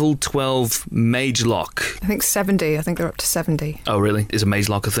level 12 mage lock. I think 70. I think they're up to 70. Oh, really? Is a mage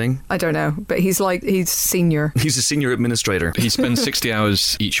lock a thing? I don't know, but he's senior. He's a senior administrator. He spends 60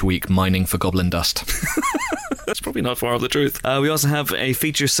 hours each week mining for goblin dust. That's probably not far off the truth. We also have a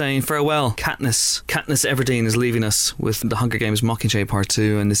feature saying farewell. Katniss Everdeen is leaving us with the Hunger Games Mockingjay Part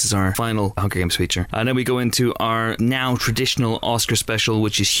 2, and this is our final Hunger Games feature. And then we go into our now traditional Oscar special,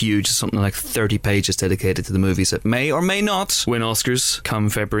 which is huge. It's something like 30 pages dedicated to the movies that may or may not win Oscars come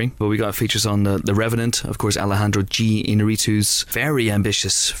February. But we got features on the Revenant, of course, Alejandro G. Inarritu's very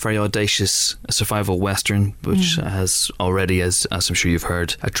ambitious, very audacious survival western, which has already, as I'm sure you've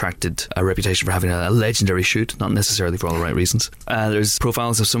heard, attracted a reputation for having a legendary shoot. Not necessarily for all the right reasons. There's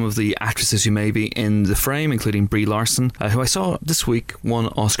profiles of some of the actresses who may be in the frame, including Brie Larson, who I saw this week, one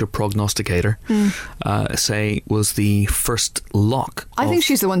Oscar prognosticator, say was the first lock. I think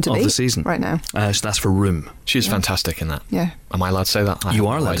she's the one to beat the season right now. So that's for Room. She's fantastic in that. Yeah. Am I allowed to say that? You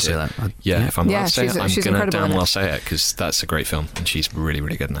are allowed to say that. If I'm allowed to say it, I'm going to damn well it. say it, because that's a great film and she's really,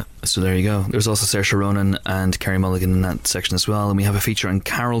 really good in that. So there you go. There's also Saoirse Ronan and Carey Mulligan in that section as well. And we have a feature on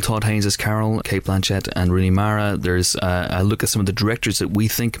Carol, Todd Haynes as Carol, Kate Blanchett and Rooney Mara. There's a look at some of the directors that we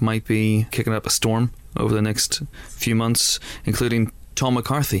think might be kicking up a storm over the next few months, including Tom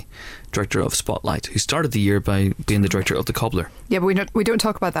McCarthy, director of Spotlight, who started the year by being the director of The Cobbler. Yeah, but we don't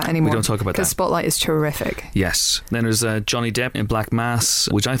talk about that anymore. We don't talk about that. Because Spotlight is terrific. Yes. Then there's Johnny Depp in Black Mass,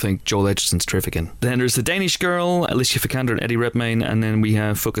 which I think Joel Edgerton's terrific in. Then there's The Danish Girl, Alicia Vikander and Eddie Redmayne, and then we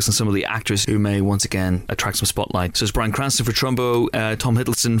have focus on some of the actors who may once again attract some spotlight. So it's Bryan Cranston for Trumbo, Tom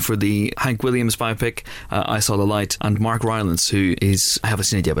Hiddleston for the Hank Williams biopic, I Saw the Light, and Mark Rylance, who is, I haven't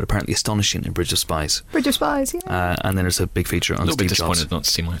seen it yet, but apparently astonishing in Bridge of Spies. Bridge of Spies, yeah. And then there's a big feature on Steve Jobs. A little bit disappointed not to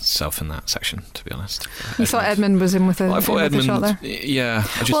see myself in that section, to be honest. You thought Edmund was in with a, I thought Edmund, shot there? Yeah.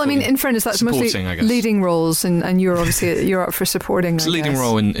 Well, I mean, in fairness, that's mostly leading roles, and you're obviously you're up for supporting. It's a leading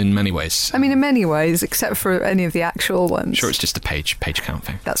role in many ways. I mean, in many ways, except for any of the actual ones. Sure, it's just a page count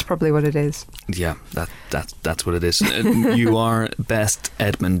thing. That's probably what it is. Yeah, that's what it is. You are best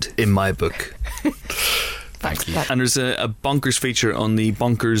Edmund in my book. Thank you. And there's a bonkers feature on the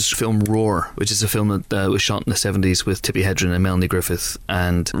bonkers film Roar, which is a film that was shot in the 70s with Tippi Hedren and Melanie Griffith,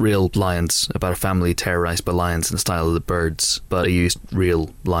 and real lions, about a family terrorised by lions in the style of The Birds, but they used real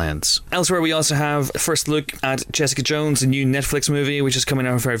lions. Elsewhere, we also have a first look at Jessica Jones, a new Netflix movie, which is coming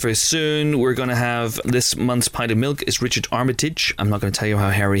out very, very soon. We're going to have this month's Pint of Milk is Richard Armitage. I'm not going to tell you how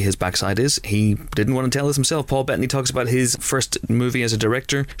hairy his backside is. He didn't want to tell us himself. Paul Bettany talks about his first movie as a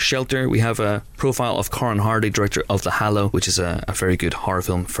director, Shelter. We have a profile of Corin Hart Hardy, director of The Hallow, which is a very good horror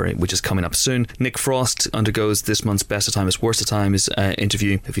film which is coming up soon. Nick Frost undergoes this month's Best of Times, Worst of Times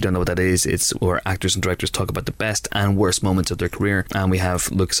interview. If you don't know what that is, it's where actors and directors talk about the best and worst moments of their career, and we have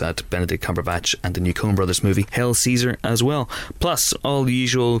looks at Benedict Cumberbatch and the new Coen Brothers movie Hail Caesar as well, plus all the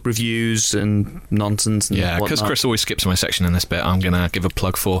usual reviews and nonsense and yeah, because Chris always skips my section in this bit, I'm going to give a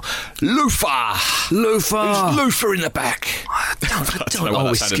plug for Loofah. Who's Loofah in the back? Don't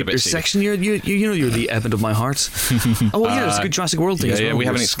always skip your section. You're the Evan of my heart. Oh yeah, it's a good Jurassic World thing as well. Yeah, we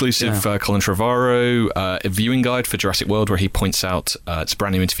have an exclusive Colin Trevorrow a viewing guide for Jurassic World where he points out, it's a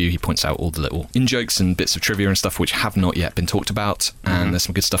brand new interview, he points out all the little in-jokes and bits of trivia and stuff which have not yet been talked about, and there's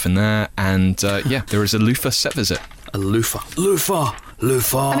some good stuff in there, and there is a Loofah set visit. A Loofah.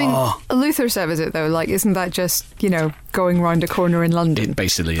 I mean, a Luther set visit though, like, isn't that just, going round a corner in London? It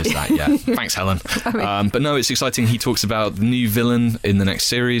basically is that, yeah. Thanks, Helen. But no, it's exciting. He talks about the new villain in the next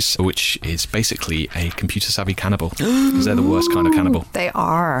series, which is basically a computer-savvy cannibal, because they're the worst kind of cannibal. They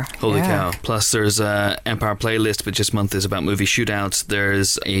are. Holy cow. Plus, there's an Empire playlist, which this month is about movie shootouts.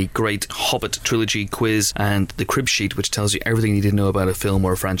 There's a great Hobbit trilogy quiz, and the crib sheet, which tells you everything you didn't know about a film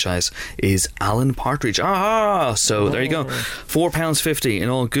or a franchise, is Alan Partridge. So there you go. £4.50 in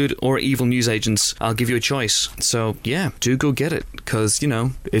all good or evil newsagents. I'll give you a choice. So yeah, do go get it, because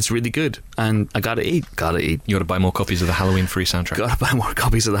it's really good, and I gotta eat. You gotta buy more copies of the Halloween free soundtrack. Gotta buy more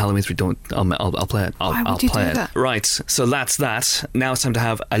copies of the Halloween free. I'll play it. Why would you do that? Right, so that's that. Now it's time to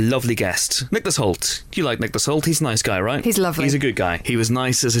have a lovely guest, Nicholas Hoult. You like Nicholas Hoult? He's a nice guy, right? He's lovely. He's a good guy. He was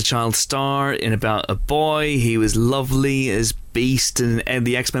nice as a child star in About a Boy. He was lovely as Beast in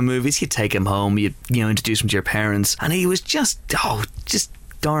the X-Men movies. You'd take him home, you'd introduce him to your parents, and he was just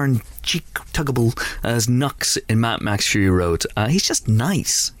darn cheek-tuggable as Nux in Mad Max Fury Road. He's just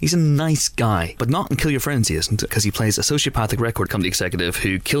nice. He's a nice guy. But not in Kill Your Friends he isn't, because he plays a sociopathic record company executive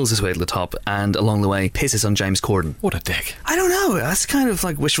who kills his way to the top and along the way pisses on James Corden. What a dick. I don't know. That's kind of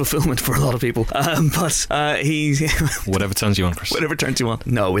like wish fulfillment for a lot of people. But he... Whatever turns you on, Chris. Whatever turns you on.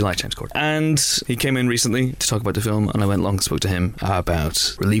 No, we like James Corden. And he came in recently to talk about the film, and I went along and spoke to him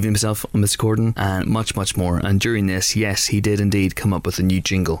about relieving himself on Mr. Corden and much, much more. And during this, yes, he did indeed come up with a new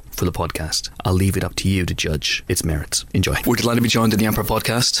jingle for the podcast. I'll leave it up to you to judge its merits. Enjoy. We're delighted to be joined in the Emperor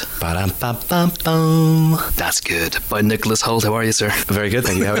podcast. That's good. By Nicholas Hoult. How are you, sir? Very good,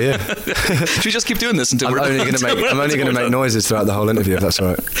 thank you. How are you? Should we just keep doing this until I'm only going to make noises throughout the whole interview, if that's all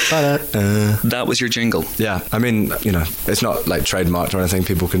right. That was your jingle. Yeah, I mean, it's not like trademarked or anything.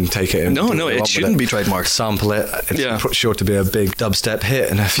 People can take it. No, it shouldn't be trademarked. Sample it. It's sure to be a big dubstep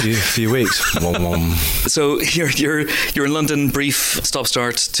hit in a few weeks. So you're in London. Brief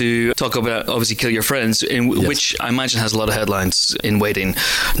stop-start to talk about obviously Kill Your Friends, which I imagine has a lot of headlines in waiting.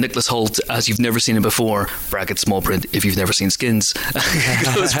 Nicholas Hoult, as you've never seen him before, bracket small print, if you've never seen Skins,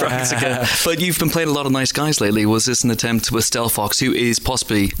 close brackets again. But you've been playing a lot of nice guys lately. Was this an attempt with Stell Fox, who is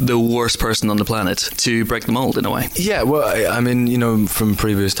possibly the worst person on the planet, to break the mould in a way? Yeah, well, I mean, from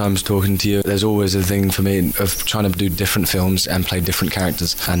previous times talking to you, there's always a thing for me of trying to do different films and play different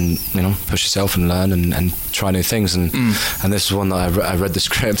characters and, push yourself and learn and try new things. And this is one that I read the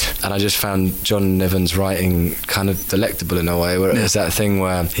script and I just found John Niven's writing kind of delectable in a way, where it's that thing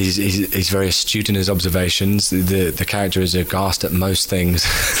where he's very astute in his observations. The character is aghast at most things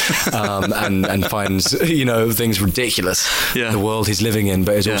and finds things ridiculous. The world he's living in,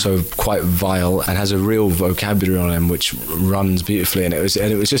 but is also quite vile and has a real vocabulary on him which runs beautifully. And it was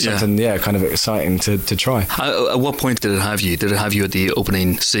just something kind of exciting to try. At what point did it have you? Did it have you at the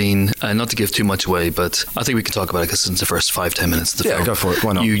opening scene? Not to give too much away, but I think we can talk about it because it's the first 5-10 minutes of the film. Yeah, go for it.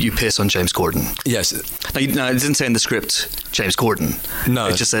 Why not? You piss on James Corden. Yes. Now, it didn't say in the script James Corden. No.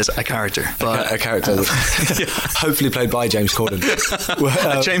 It just says a character. But a character hopefully played by James Corden.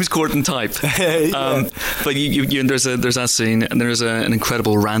 A James Corden type. But there's that scene, and there's an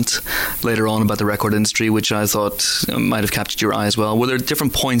incredible rant later on about the record industry, which I thought might have captured your eye as well. Were there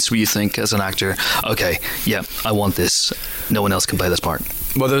different points where you think, as an actor, okay, yeah, I want this, no one else can play this part?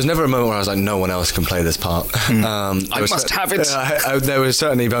 Well, there was never a moment where I was like, no one else can play this part. I must have it. There were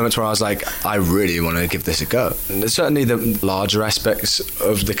certainly moments where I was like, I really want to give this a go. And certainly the larger aspects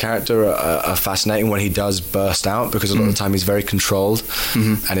of the character are fascinating when he does burst out, because a lot of the time he's very controlled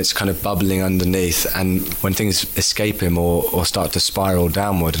and it's kind of bubbling underneath. And when things escape him or start to spiral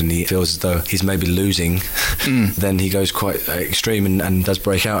downward and he feels as though he's maybe losing, then he goes quite extreme and does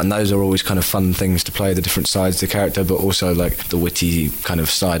break out. And those are always kind of fun things to play, the different sides of the character, but also like the witty kind of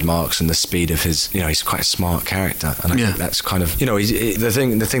side marks and the speed of his, he's quite a smart character, and I think that's kind of,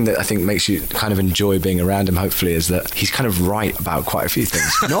 the thing that I think makes you kind of enjoy being around him, hopefully, is that he's kind of right about quite a few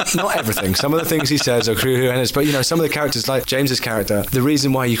things. Not everything. Some of the things he says are cruel, but some of the characters, like James's character, the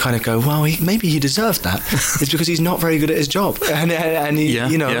reason why you kind of go, well, maybe he deserved that, is because he's not very good at his job, and he,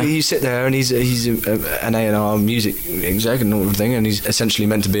 you sit there and he's an A&R music exec and everything, and he's essentially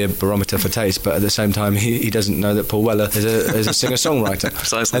meant to be a barometer for taste, but at the same time he doesn't know that Paul Weller is a singer-songwriter.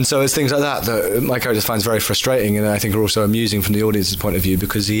 Precisely. And so it's things like that my character finds very frustrating, and I think are also amusing from the audience's point of view,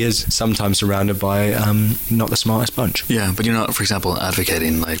 because he is sometimes surrounded by not the smartest bunch. Yeah, but you're not, for example,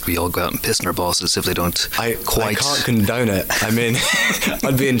 advocating like we all go out and piss on our bosses if they don't I can't condone it. I mean,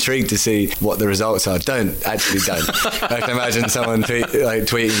 I'd be intrigued to see what the results are. Don't. I can imagine someone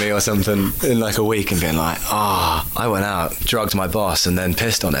tweeting me or something in like a week and being like, I went out, drugged my boss and then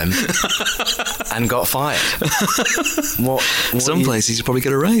pissed on him and got fired. What some places you probably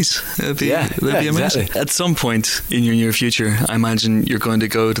get a raise. It'd be amazing. Exactly. At some point in your near future, I imagine you're going to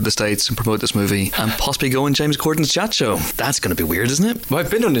go to the States and promote this movie and possibly go on James Corden's chat show. That's going to be weird, isn't it? Well,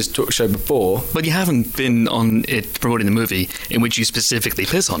 I've been on his talk show before. But you haven't been on it promoting the movie in which you specifically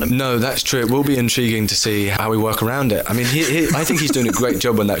piss on him. No, that's true. It will be intriguing to see how we work around it. I mean, I think he's doing a great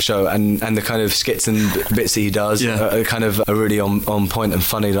job on that show, and the kind of skits and bits that he does are kind of are really on point and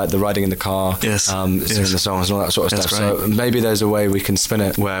funny, like the riding in the car, singing the songs and all that sort of stuff. Right. So maybe there's a way we can spin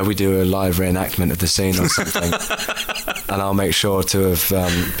it where we do a live reenactment of the scene or something. And I'll make sure to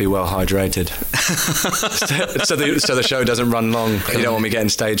be well hydrated, so the show doesn't run long. You don't want me getting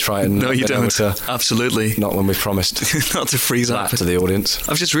stage fright. No, you don't. Absolutely not when we've promised not to freeze up to the audience.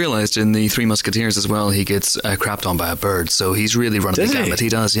 I've just realised in the Three Musketeers as well, he gets crapped on by a bird, so he's really running the gamut. He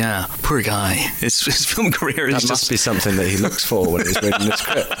does, yeah. Poor guy. His film career is must be something that he looks for when he's reading the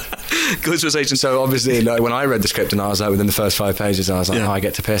script. Goes to his agent. So obviously, when I read the script and I was like, within the first 5 pages, I was like, I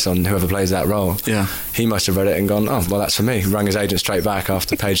get to piss on whoever plays that role. Yeah. He must have read it and gone, oh, well, that's for me. Rang his agent straight back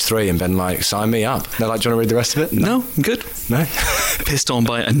after page 3 and been like, sign me up. They're like, do you want to read the rest of it? No, I'm good. No. Pissed on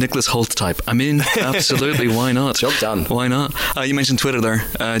by a Nicholas Hoult type. I mean, absolutely, why not? Job done. Why not? You mentioned Twitter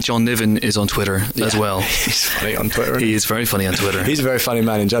there. John Niven is on Twitter as well. He's funny on Twitter. He is very funny on Twitter. He's a very funny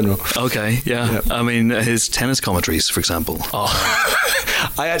man in general. Okay, yeah. Yep. I mean, his tennis commentaries, for example.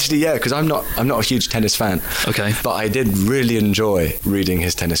 I actually, because I'm not a huge tennis fan. Okay. But I did really enjoy reading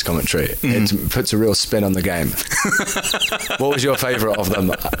his tennis commentary. It puts a real spin on the game. What was your favourite of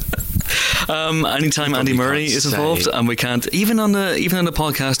them? Anytime Andy Murray is involved, and we can't even on the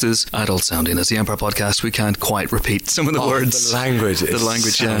podcast is adult sounding as the Empire podcast, we can't quite repeat some of the words. The language,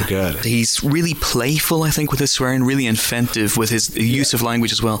 so good. He's really playful, I think, with his swearing, really inventive with his use of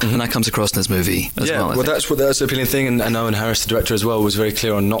language as well, and that comes across in this movie as well. Well, that's the appealing thing, and Owen Harris, the director as well, was very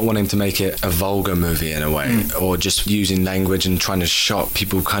clear on not wanting to make it a vulgar movie in a way, or just using language and trying to shock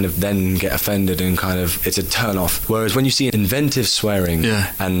people, kind of then get offended and kind of it's a turn off. Whereas when you see inventive swearing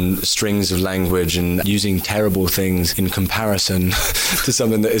and strings of language and using terrible things in comparison to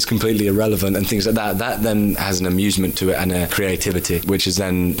something that is completely irrelevant and things like that then has an amusement to it and a creativity which is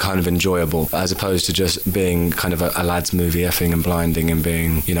then kind of enjoyable, as opposed to just being kind of a lad's movie, effing and blinding and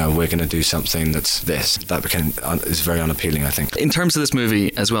being, we're going to do something that's this. That is very unappealing, I think. In terms of this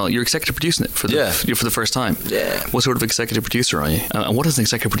movie as well, you're executive producing it for the first time. Yeah. What sort of executive producer are you? And what does an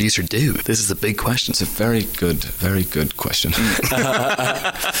executive producer do? This is the big question. It's a very good question.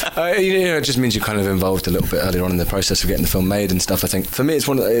 It just means you're kind of involved a little bit earlier on in the process of getting the film made and stuff. I think for me it's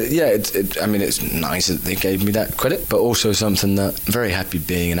one of the, it's nice that they gave me that credit, but also something that I'm very happy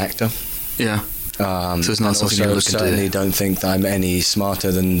being an actor. Yeah. So it's not something you're looking to do. Certainly don't think that I'm any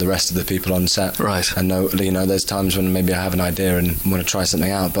smarter than the rest of the people on set. Right. I know, there's times when maybe I have an idea and want to try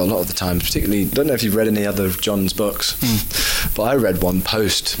something out, but a lot of the time, particularly, I don't know if you've read any other of John's books, but I read one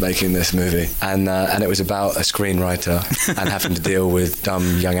post making this movie, and it was about a screenwriter and having to deal with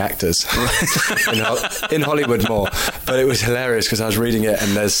dumb young actors in Hollywood more. But it was hilarious because I was reading it,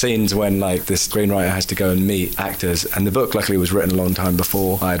 and there's scenes when like this screenwriter has to go and meet actors, and the book luckily was written a long time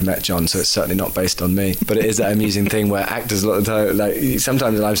before I had met John, so it's certainly not based on me, but it is that amusing thing where actors a lot of the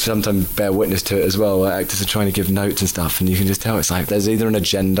time, like sometimes bear witness to it as well, where actors are trying to give notes and stuff, and you can just tell it's like there's either an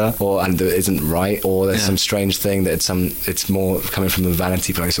agenda and that isn't right, or there's some strange thing that it's more coming from a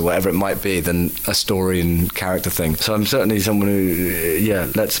vanity place or whatever it might be than a story and character thing. So I'm certainly someone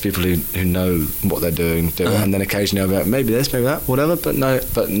who lets people who know what they're doing do it, and then occasionally I'll be like, maybe this, maybe that, whatever, but not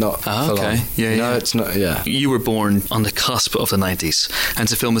full on. Yeah, no, it's not. Yeah, you were born on the cusp of the 90s, and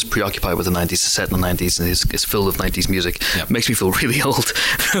the film is preoccupied with the 90s. set in the 90s and is full of 90s music. Yep. Makes me feel really old,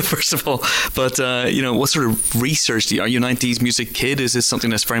 first of all. But, what sort of research are you a 90s music kid? Is this something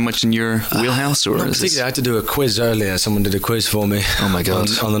that's very much in your wheelhouse? Or is this... I had to do a quiz earlier. Someone did a quiz for me. Oh my God.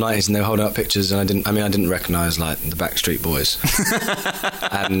 On the 90s, and they were holding up pictures, and I didn't recognise like the Backstreet Boys.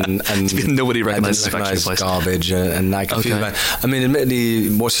 and Nobody recognises Backstreet Boys. Garbage and like a few bands. I mean, admittedly,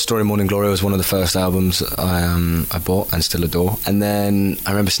 What's the Story? Morning Glory was one of the first albums I bought and still adore. And then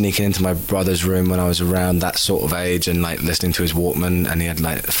I remember sneaking into my brother's room when I was around that sort of age and like listening to his Walkman, and he had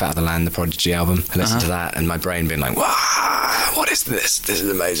like Fat of the Land, the Prodigy album. I listened to that, and my brain being like, wow, what is this? This is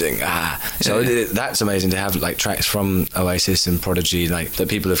amazing. That's amazing to have like tracks from Oasis and Prodigy, like that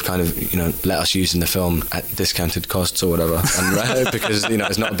people have kind of let us use in the film at discounted costs or whatever, and because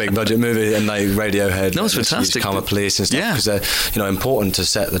it's not a big budget movie, and like Radiohead, no, it's fantastic. Karma Police and stuff, because they're important to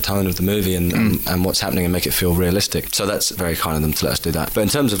set the tone of the movie and what's happening and make it feel realistic. So that's very kind of them to let us do that. But in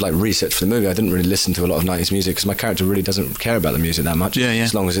terms of like research for the movie, I didn't really listen to a lot of 90s music because my character really doesn't care about the music that much.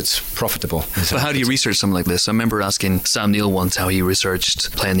 As long as it's profitable. But how do you research something like this? I remember asking Sam Neill once how he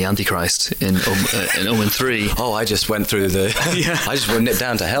researched playing the Antichrist in Omen 3. Oh, I just went through I just nipped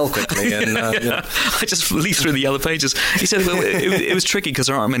down to hell quickly and I just leafed through the yellow pages. He said it was tricky because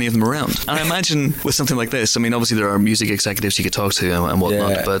there aren't many of them around. And I imagine with something like this, I mean, obviously there are music executives you could talk to and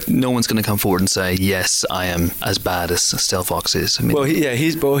whatnot, but no one's going to come forward and say, yes, I am as bad as Stealth Fox is. I mean,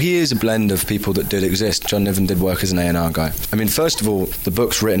 he is a blend of people that did exist. John Niven did work as an A&R guy. I mean, first of all, the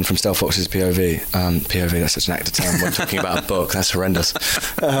book's written from Stealth Fox's POV. POV, that's such an actor term. We're talking about a book. That's horrendous.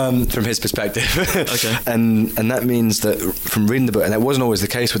 From his perspective. Okay. And that means that from reading the book, and that wasn't always the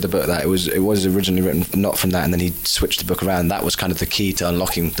case with the book, that it was originally written not from that, and then he switched the book around. That was kind of the key to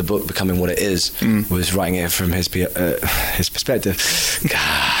unlocking the book becoming what it is, was writing it from his perspective.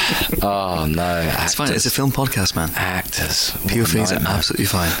 Oh no, it's fine. It's a film podcast, man. Actors, POVs are absolutely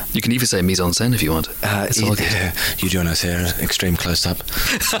fine. You can even say mise en scène if you want. It's all good. You join us here, extreme close up.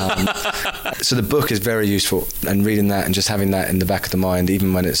 So the book is very useful, and reading that and just having that in the back of the mind,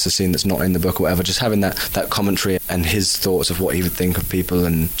 even when it's a scene that's not in the book or whatever, just having that commentary and his thoughts of what he would think of people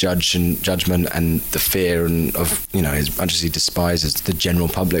and judgment and the fear and of as much as he despises the general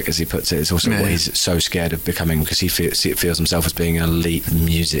public, as he puts it, it's also what he's so scared of becoming, because he feels himself as being an elite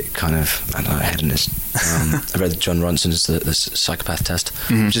music kind of hedonist. I read John Ronson's the psychopath test,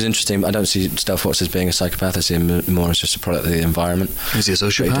 which is interesting. I don't see Stealth Fox as being a psychopath. I see him more as just a product of the environment. Is he a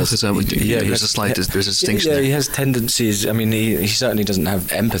sociopath? There's a distinction there. He has tendencies. I mean, he certainly doesn't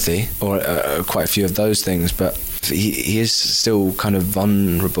have empathy or quite a few of those things, but he is still kind of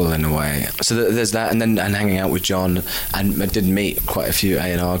vulnerable in a way. So there's that, and hanging out with John, and I did meet quite a few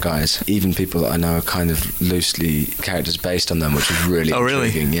A&R guys, even people that I know are kind of loosely characters based on them, which is really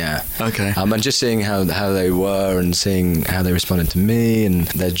intriguing. Yeah. Okay. And just seeing how they were and seeing how they responded to me and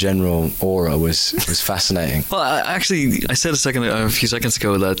their general aura was fascinating. Well, I said a few seconds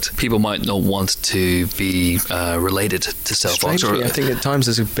ago that people might not want to be related to Stealth Fox. I think at times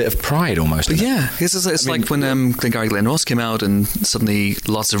there's a bit of pride almost. But it's like when Gary Glenn Ross came out and suddenly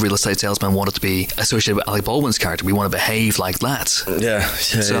lots of real estate salesmen wanted to be associated with Alec Baldwin's character. We want to behave like that.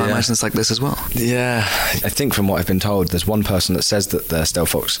 So I imagine it's like this as well. Yeah. I think from what I've been told, there's one person that says that they're Stealth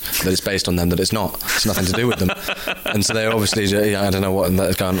Fox, that it's based on them, that it's not. It's nothing to do with them. And so they're obviously, I don't know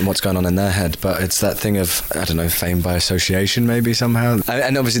what's going on in their head, but it's that thing of, I don't know, fame by association maybe somehow.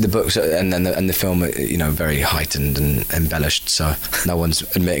 And obviously the books and the film are, very heightened and embellished, so no one's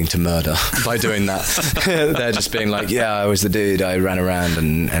admitting to murder by doing that. They're just being like, I was the dude, I ran around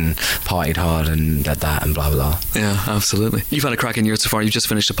and partied hard and did that and blah blah. Yeah, absolutely. You've had a cracking year so far. You've just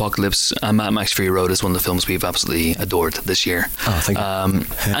finished Apocalypse. Mad Max Fury Road is one of the films we've absolutely adored this year. Oh, thank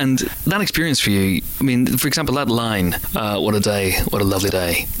you. And that experience for you, I mean, for example, that line, what a day, what a lovely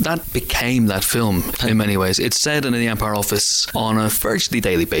day, that became that film in many ways. It's said in the Empire office on a virtually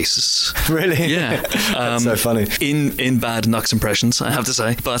daily basis. Really? Yeah. That's so funny. In bad Nux impressions, I have to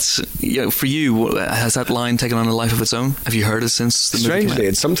say. But for you, has that line taken on a life of its own? Have you heard it since the movie came out? Strangely,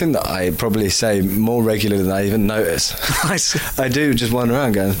 it's something that I probably say more regularly than I even notice. I do just wander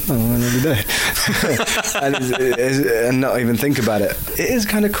around going, every day. and not even think about it. It is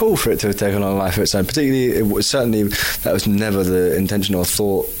kind of cool for it to have taken on a life of its own. Particularly, that was never the intention or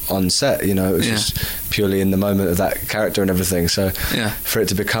thought on set. It was just purely in the moment of that character and everything. So for it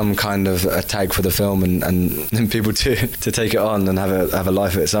to become kind of a tag for the film and people to take it on and have a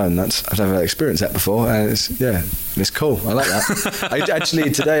life of its own, I've never experienced that before. And it's It's cool. I like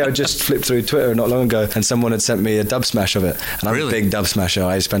that. Today I just flipped through Twitter not long ago, and someone had sent me a dub smash of it. And I'm a big dub smasher.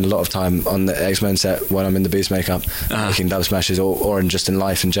 I spend a lot of time on the X-Men set when I'm in the Beast makeup, making dub smashes, or just in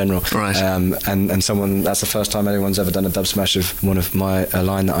life in general. Right. And someone, that's the first time anyone's ever done a dub smash of one of a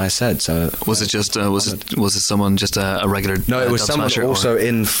line that I said. So was it just was it someone just a regular? No, it was dub someone smasher, also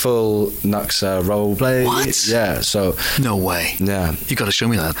in full Nux role play. What? Yeah. So no way. Yeah. You got to show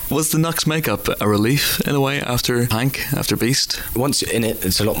me that. Was the Nux makeup a relief in a way after Hank, after Beast? Once you're in it,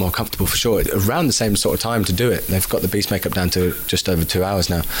 it's a lot more comfortable for sure. Around the same sort of time to do it. They've got the Beast makeup down to just over 2 hours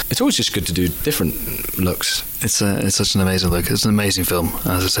now. It's always just good to do different looks. It's such an amazing look. It's an amazing film,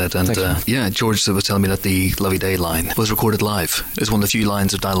 as I said. And George was telling me that the Lovey Day line was recorded live. It's one of the few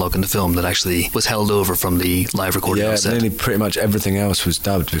lines of dialogue in the film that actually was held over from the live recording. Yeah, nearly pretty much everything else was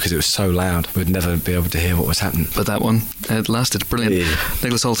dubbed because it was so loud. We'd never be able to hear what was happening. But that one, it lasted. Brilliant. Yeah.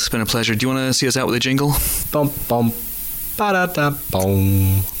 Nicholas Hoult, it's been a pleasure. Do you want to see us out with a jingle? Bum, bum, ba-da-da,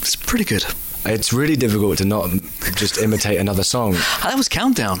 boom. It's pretty good. It's really difficult to not just imitate another song. That was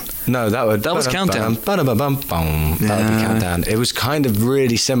Countdown. No, that was Countdown. That would be Countdown. It was kind of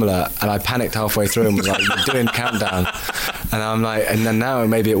really similar, and I panicked halfway through and was like, "You're doing Countdown," and I'm like, and then now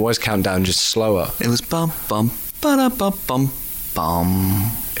maybe it was Countdown, just slower. It was bum bum ba da bum bum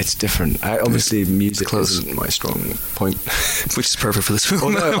bum. It's different. Obviously, music isn't my strong point. Which is perfect for this film.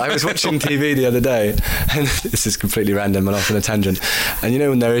 Although I was watching TV the other day, and this is completely random and off on a tangent, and you know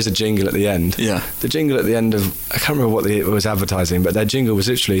when there is a jingle at the end? Yeah. The jingle at the end of, I can't remember what it was advertising, but their jingle was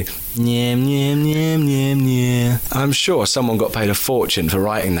literally, nyam, nyam, nyam, nyam, nyam. I'm sure someone got paid a fortune for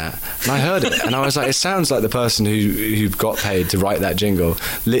writing that. And I heard it, and I was like, it sounds like the person who got paid to write that jingle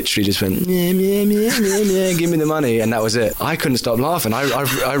literally just went, nyam, nyam, nyam, nyam, nyam, give me the money, and that was it. I couldn't stop laughing.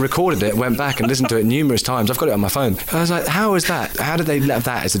 I recorded it, went back and listened to it numerous times. I've got it on my phone. I was like, how is that? How did they let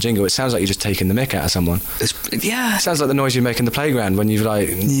that as a jingle? It sounds like you're just taking the mick out of someone. It sounds like the noise you make in the playground when you're like...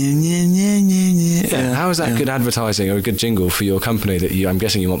 Yeah. How is that good advertising or a good jingle for your company that I'm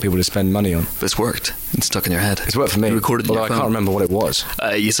guessing you want people to spend money on? But it's worked. It's stuck in your head. It's worked for me. You recorded it, although I can't remember what it was.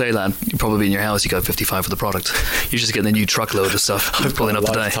 You say that, you're probably in your house, you got 55 for the product. You're just getting a new truckload of stuff. I've pulling up got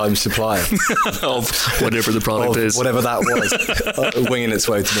a today. lifetime supply of whatever the product is. Whatever that was. Winging its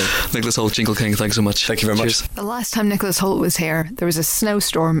way to me. Nicholas Hoult, Jingle King, thanks so much. Thank you very much. The last time Nicholas Hoult was here, there was a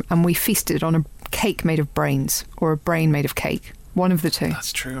snowstorm and we feasted on a cake made of brains, or a brain made of cake. One of the two.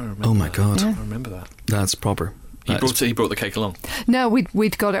 That's true. I remember. Oh my God. Yeah. I remember that. That's proper. He brought the cake along. No,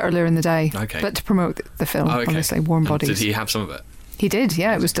 we'd got it earlier in the day. Okay. But to promote the film, Oh, okay. obviously, Warm And Bodies. did he have some of it? He did,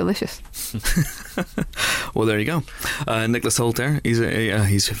 yeah, it was delicious. Well, there you go. Nicholas Hoult there.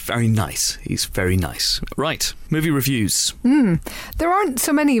 He's very nice. He's very nice. Right. Movie reviews. There aren't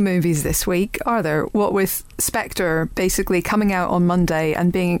so many movies this week, are there? What with Spectre basically coming out on Monday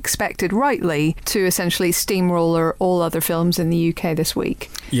and being expected rightly to essentially steamroller all other films in the UK this week.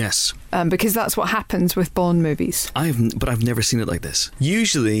 Yes. Because that's what happens with Bond movies. But I've never seen it like this.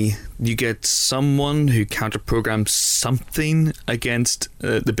 Usually, you get someone who counter-programs something against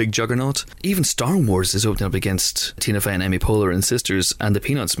the big juggernaut. Even Star Wars is opening up against Tina Fey and Amy Poehler and Sisters and the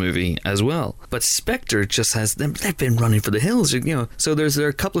Peanuts movie as well. But Spectre just has them. They've been running for the hills, you know. So there are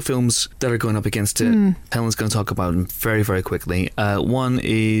a couple of films that are going up against it. Helen's going to talk about them very, very quickly. One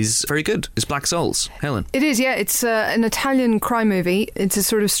is very good. It's Black Souls. Helen. It is, yeah. It's an Italian crime movie. It's a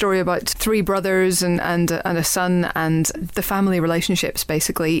sort of story about three brothers and a son and the family relationships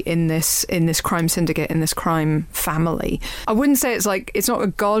basically in this crime syndicate, in this crime family. I wouldn't say it's not a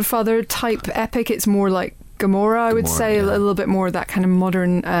Godfather type epic. It's more like Gomorrah, I would say, yeah. A little bit more that kind of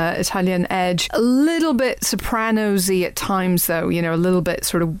modern Italian edge. A little bit Sopranos-y at times, though, you know, a little bit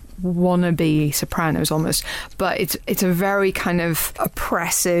sort of wannabe Sopranos almost. But it's a very kind of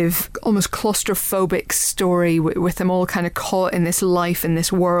oppressive, almost claustrophobic story with them all kind of caught in this life, in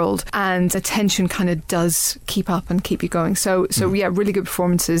this world. And the tension kind of does keep up and keep you going. So yeah, really good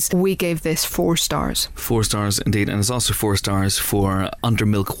performances. We gave this 4 stars. 4 stars indeed. And it's also 4 stars for Under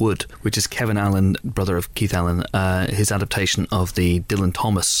Milk Wood, which is Kevin Allen, brother of Keith Allen, his adaptation of the Dylan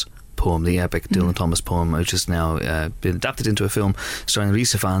Thomas poem, the epic Dylan Thomas poem, which has now been adapted into a film starring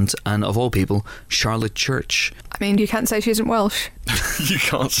Rhys Ifans and, of all people, Charlotte Church. I mean, you can't say she isn't Welsh. You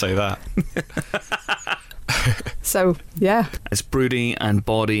can't say that. So, yeah. It's broody and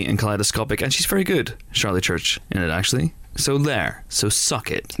bawdy and kaleidoscopic, and she's very good, Charlotte Church, in it, actually. So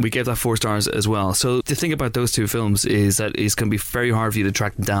suck it. We gave that 4 stars as well. So the thing about those two films is that it's going to be very hard for you to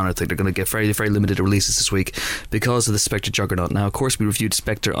track them down. I think they're going to get very, very limited releases this week because of the Spectre juggernaut. Now, of course, we reviewed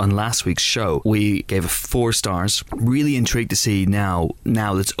Spectre on last week's show. We gave it 4 stars. Really intrigued to see now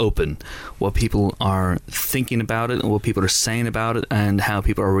that it's open, what people are thinking about it and what people are saying about it and how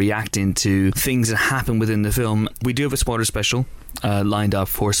people are reacting to things that happen within the film. We do have a spoiler special lined up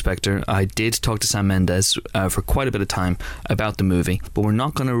for Spectre. I did talk to Sam Mendes for quite a bit of time about the movie, but we're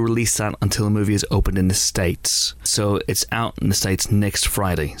not going to release that until the movie is opened in the States. So it's out in the States next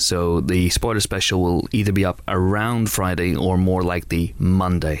Friday. So the spoiler special will either be up around Friday or more likely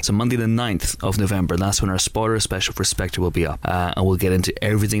Monday. So Monday the 9th of November, that's when our spoiler special for Spectre will be up. And we'll get into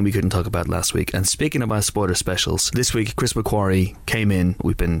everything we couldn't talk about last week. And speaking about spoiler specials, this week Chris McQuarrie came in.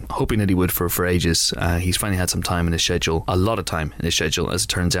 We've been hoping that he would for ages. He's finally had some time in his schedule, a lot of time in his schedule, as it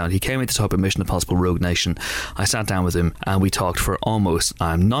turns out. He came in to talk about Mission Impossible Rogue Nation. I sat down with him and we talked for almost,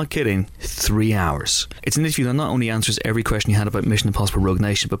 I'm not kidding, 3 hours. It's an interview that not only answers every question you had about Mission Impossible Rogue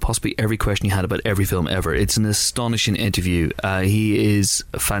Nation, but possibly every question you had about every film ever. It's an astonishing interview. He is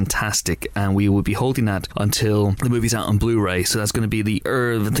fantastic, and we will be holding that until the movie's out on Blu-ray. So that's going to be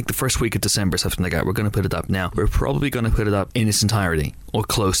I think the first week of December, something like that. We're going to put it up now. We're probably going to put it up in its entirety or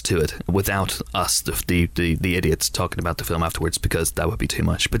close to it without us, the idiots, talking about the film afterwards, because that would be too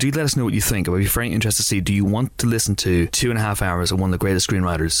much. But do let us know what you think. I would be very interested to see, do you want to listen to 2.5 hours of one of the greatest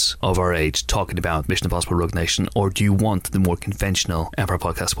screenwriters of our age talking about Mission Impossible Rogue Nation, or do you want the more conventional Empire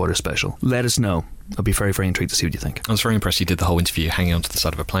Podcast spoiler special? Let us know. I'll be very, very intrigued to see what you think. I was very impressed you did the whole interview hanging onto the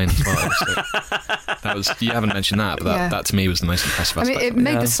side of a plane as well. That was, you haven't mentioned that, but that to me was the most impressive aspect. I mean, it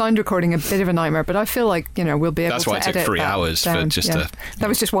made the sound recording a bit of a nightmare, but I feel like, we'll be able to edit that. That's why it took 3 hours down. for just to... That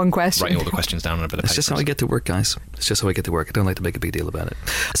was just one question. Writing all the questions down on a bit of paper. It's just how I get to work, guys. It's just how I get to work. I don't like to make a big deal about it.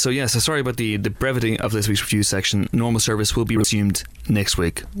 So sorry about the brevity of this week's review section. Normal service will be resumed next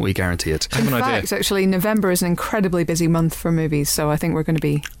week. We guarantee it. I have an idea. In fact, actually, November is an incredibly busy month for movies, so I think we're going to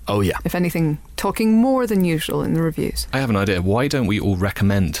be, if anything, talking more than usual in the reviews. I have an idea. Why don't we all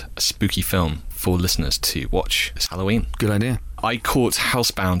recommend a spooky film for listeners to watch this Halloween? Good idea. I caught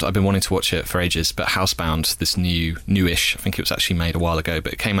Housebound. I've been wanting to watch it for ages, but Housebound, this newish, I think it was actually made a while ago,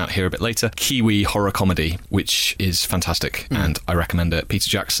 but it came out here a bit later, Kiwi horror comedy, which is fantastic, and I recommend it. Peter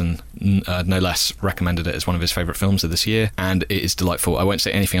Jackson, no less, recommended it as one of his favourite films of this year, and it is delightful. I won't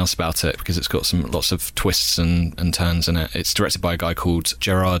say anything else about it because it's got lots of twists and turns in it. It's directed by a guy called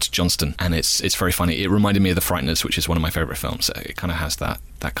Gerard Johnston, and it's very funny. It reminded me of The Frighteners, which is one of my favourite films. It kind of has that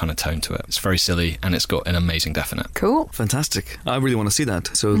kind of tone to it. It's very silly, and it's got an amazing death in it. Cool. Fantastic. I really want to see that,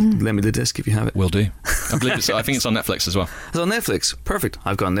 so lend me the disc if you have it. Will do. I think it's on Netflix as well. It's on Netflix. Perfect.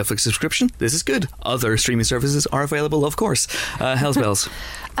 I've got a Netflix subscription. This is good. Other streaming services are available, of course. Hell's Bells.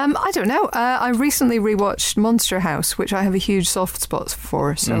 I don't know. I recently rewatched Monster House, which I have a huge soft spot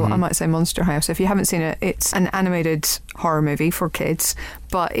for, so I might say Monster House. If you haven't seen it, it's an animated horror movie for kids,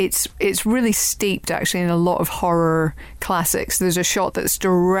 but it's really steeped actually in a lot of horror classics. There's a shot that's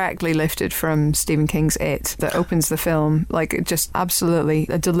directly lifted from Stephen King's It that opens the film, like just absolutely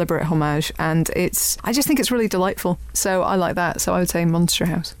a deliberate homage, and I just think it's really delightful. So I like that. So I would say Monster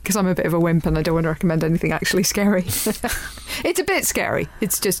House, because I'm a bit of a wimp and I don't want to recommend anything actually scary. It's a bit scary.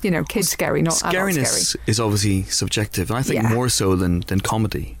 It's just, kids scary, not adult scary. Scariness is obviously subjective, and I think more so than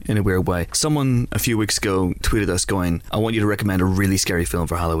comedy in a weird way. Someone a few weeks ago tweeted us going, I want you to recommend a really scary film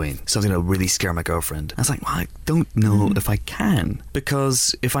for Halloween, something that will really scare my girlfriend. I was like, well, I don't know if I can,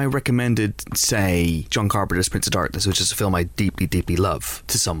 because if I recommended, say, John Carpenter's Prince of Darkness, which is a film I deeply, deeply love,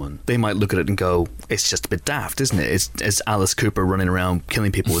 to someone, they might look at it and go, it's just a bit daft, isn't it? It's Alice Cooper running around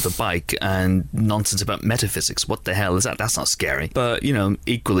killing people with a bike and nonsense about metaphysics. What the hell is that? That's not scary. But,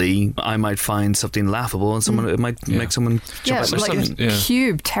 equally, I might find something laughable, and it might make someone jump out. Like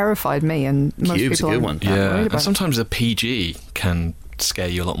Cube terrified me, and most Cube's people a good one. And sometimes a PG can scare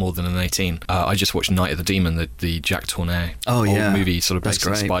you a lot more than an 18. I just watched Night of the Demon, the Jack Tourneur old movie, sort of based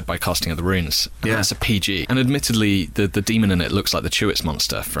inspired by Casting of the Runes. And that's a PG. And admittedly, the demon in it looks like the Chewits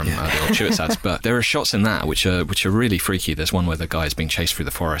monster from the old Chewits ads, but there are shots in that which are really freaky. There's one where the guy is being chased through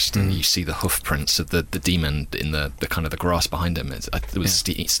the forest and you see the hoof prints of the demon in the kind of the grass behind him. There was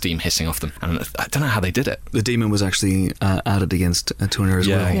steam hissing off them. And I don't know how they did it. The demon was actually added against a Tourneur as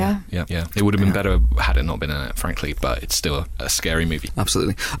well. Yeah. It would have been better had it not been in it, frankly, but it's still a scary movie.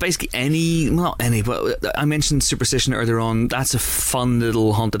 Absolutely. Basically not any, but I mentioned Superstition earlier on. That's a fun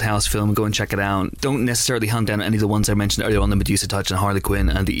little haunted house film. Go and check it out. Don't necessarily hunt down any of the ones I mentioned earlier on, the Medusa Touch and Harley Quinn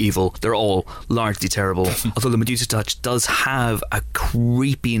and The Evil. They're all largely terrible. Although the Medusa Touch does have a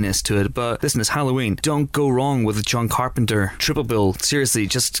creepiness to it. But listen, it's Halloween. Don't go wrong with a John Carpenter triple bill. Seriously,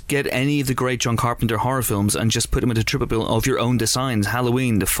 just get any of the great John Carpenter horror films and just put them into triple bill of your own designs.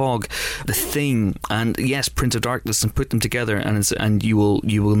 Halloween, The Fog, The Thing, and yes, Prince of Darkness, and put them together, and you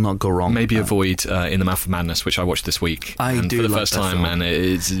will not go wrong. Maybe avoid In the Mouth of Madness, which I watched this week. I do for the like first that time, film. and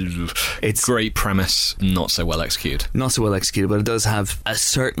it's great premise, not so well executed. Not so well executed, but it does have a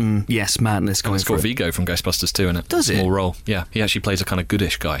certain madness going. And it's got Vigo from Ghostbusters 2 in it. Does it? Small role. Yeah, he actually plays a kind of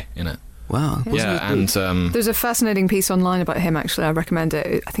goodish guy in it. Wow. Yeah, and there's a fascinating piece online about him, actually. I recommend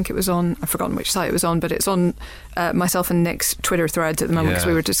it. I think it was on, I've forgotten which site it was on, but it's on myself and Nick's Twitter threads at the moment because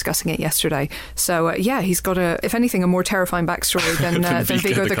we were discussing it yesterday. So he's got if anything, a more terrifying backstory than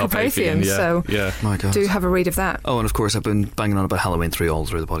Vigo the Carpathian. So My God. do have a read of that. Oh, and of course I've been banging on about Halloween 3 all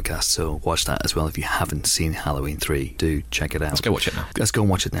through the podcast, so watch that as well. If you haven't seen Halloween 3, do check it out. let's go watch it now. Let's go and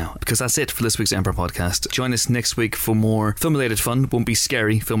watch it now, because that's it for this week's Empire podcast. Join us next week for more film-related fun. Won't be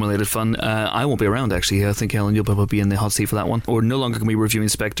scary film-related fun. I won't be around, actually. I think, Helen, you'll probably be in the hot seat for that one. Or no longer can be reviewing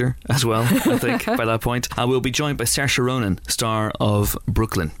Spectre as well, I think, by that point. I will be joined by Saoirse Ronan, star of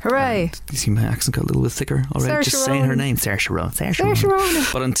Brooklyn. Hooray. You see my accent got a little bit thicker already? Saoirse Just saying her name, Saoirse Ronan. Saoirse Ronan.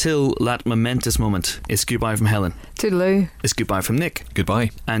 But until that momentous moment, it's goodbye from Helen. Toodaloo. It's goodbye from Nick.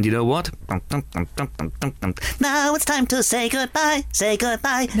 Goodbye. And you know what? Now it's time to say goodbye, say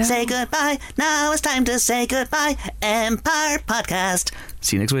goodbye, say goodbye. Now it's time to say goodbye. Empire Podcast.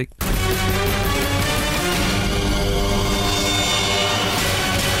 See you next week.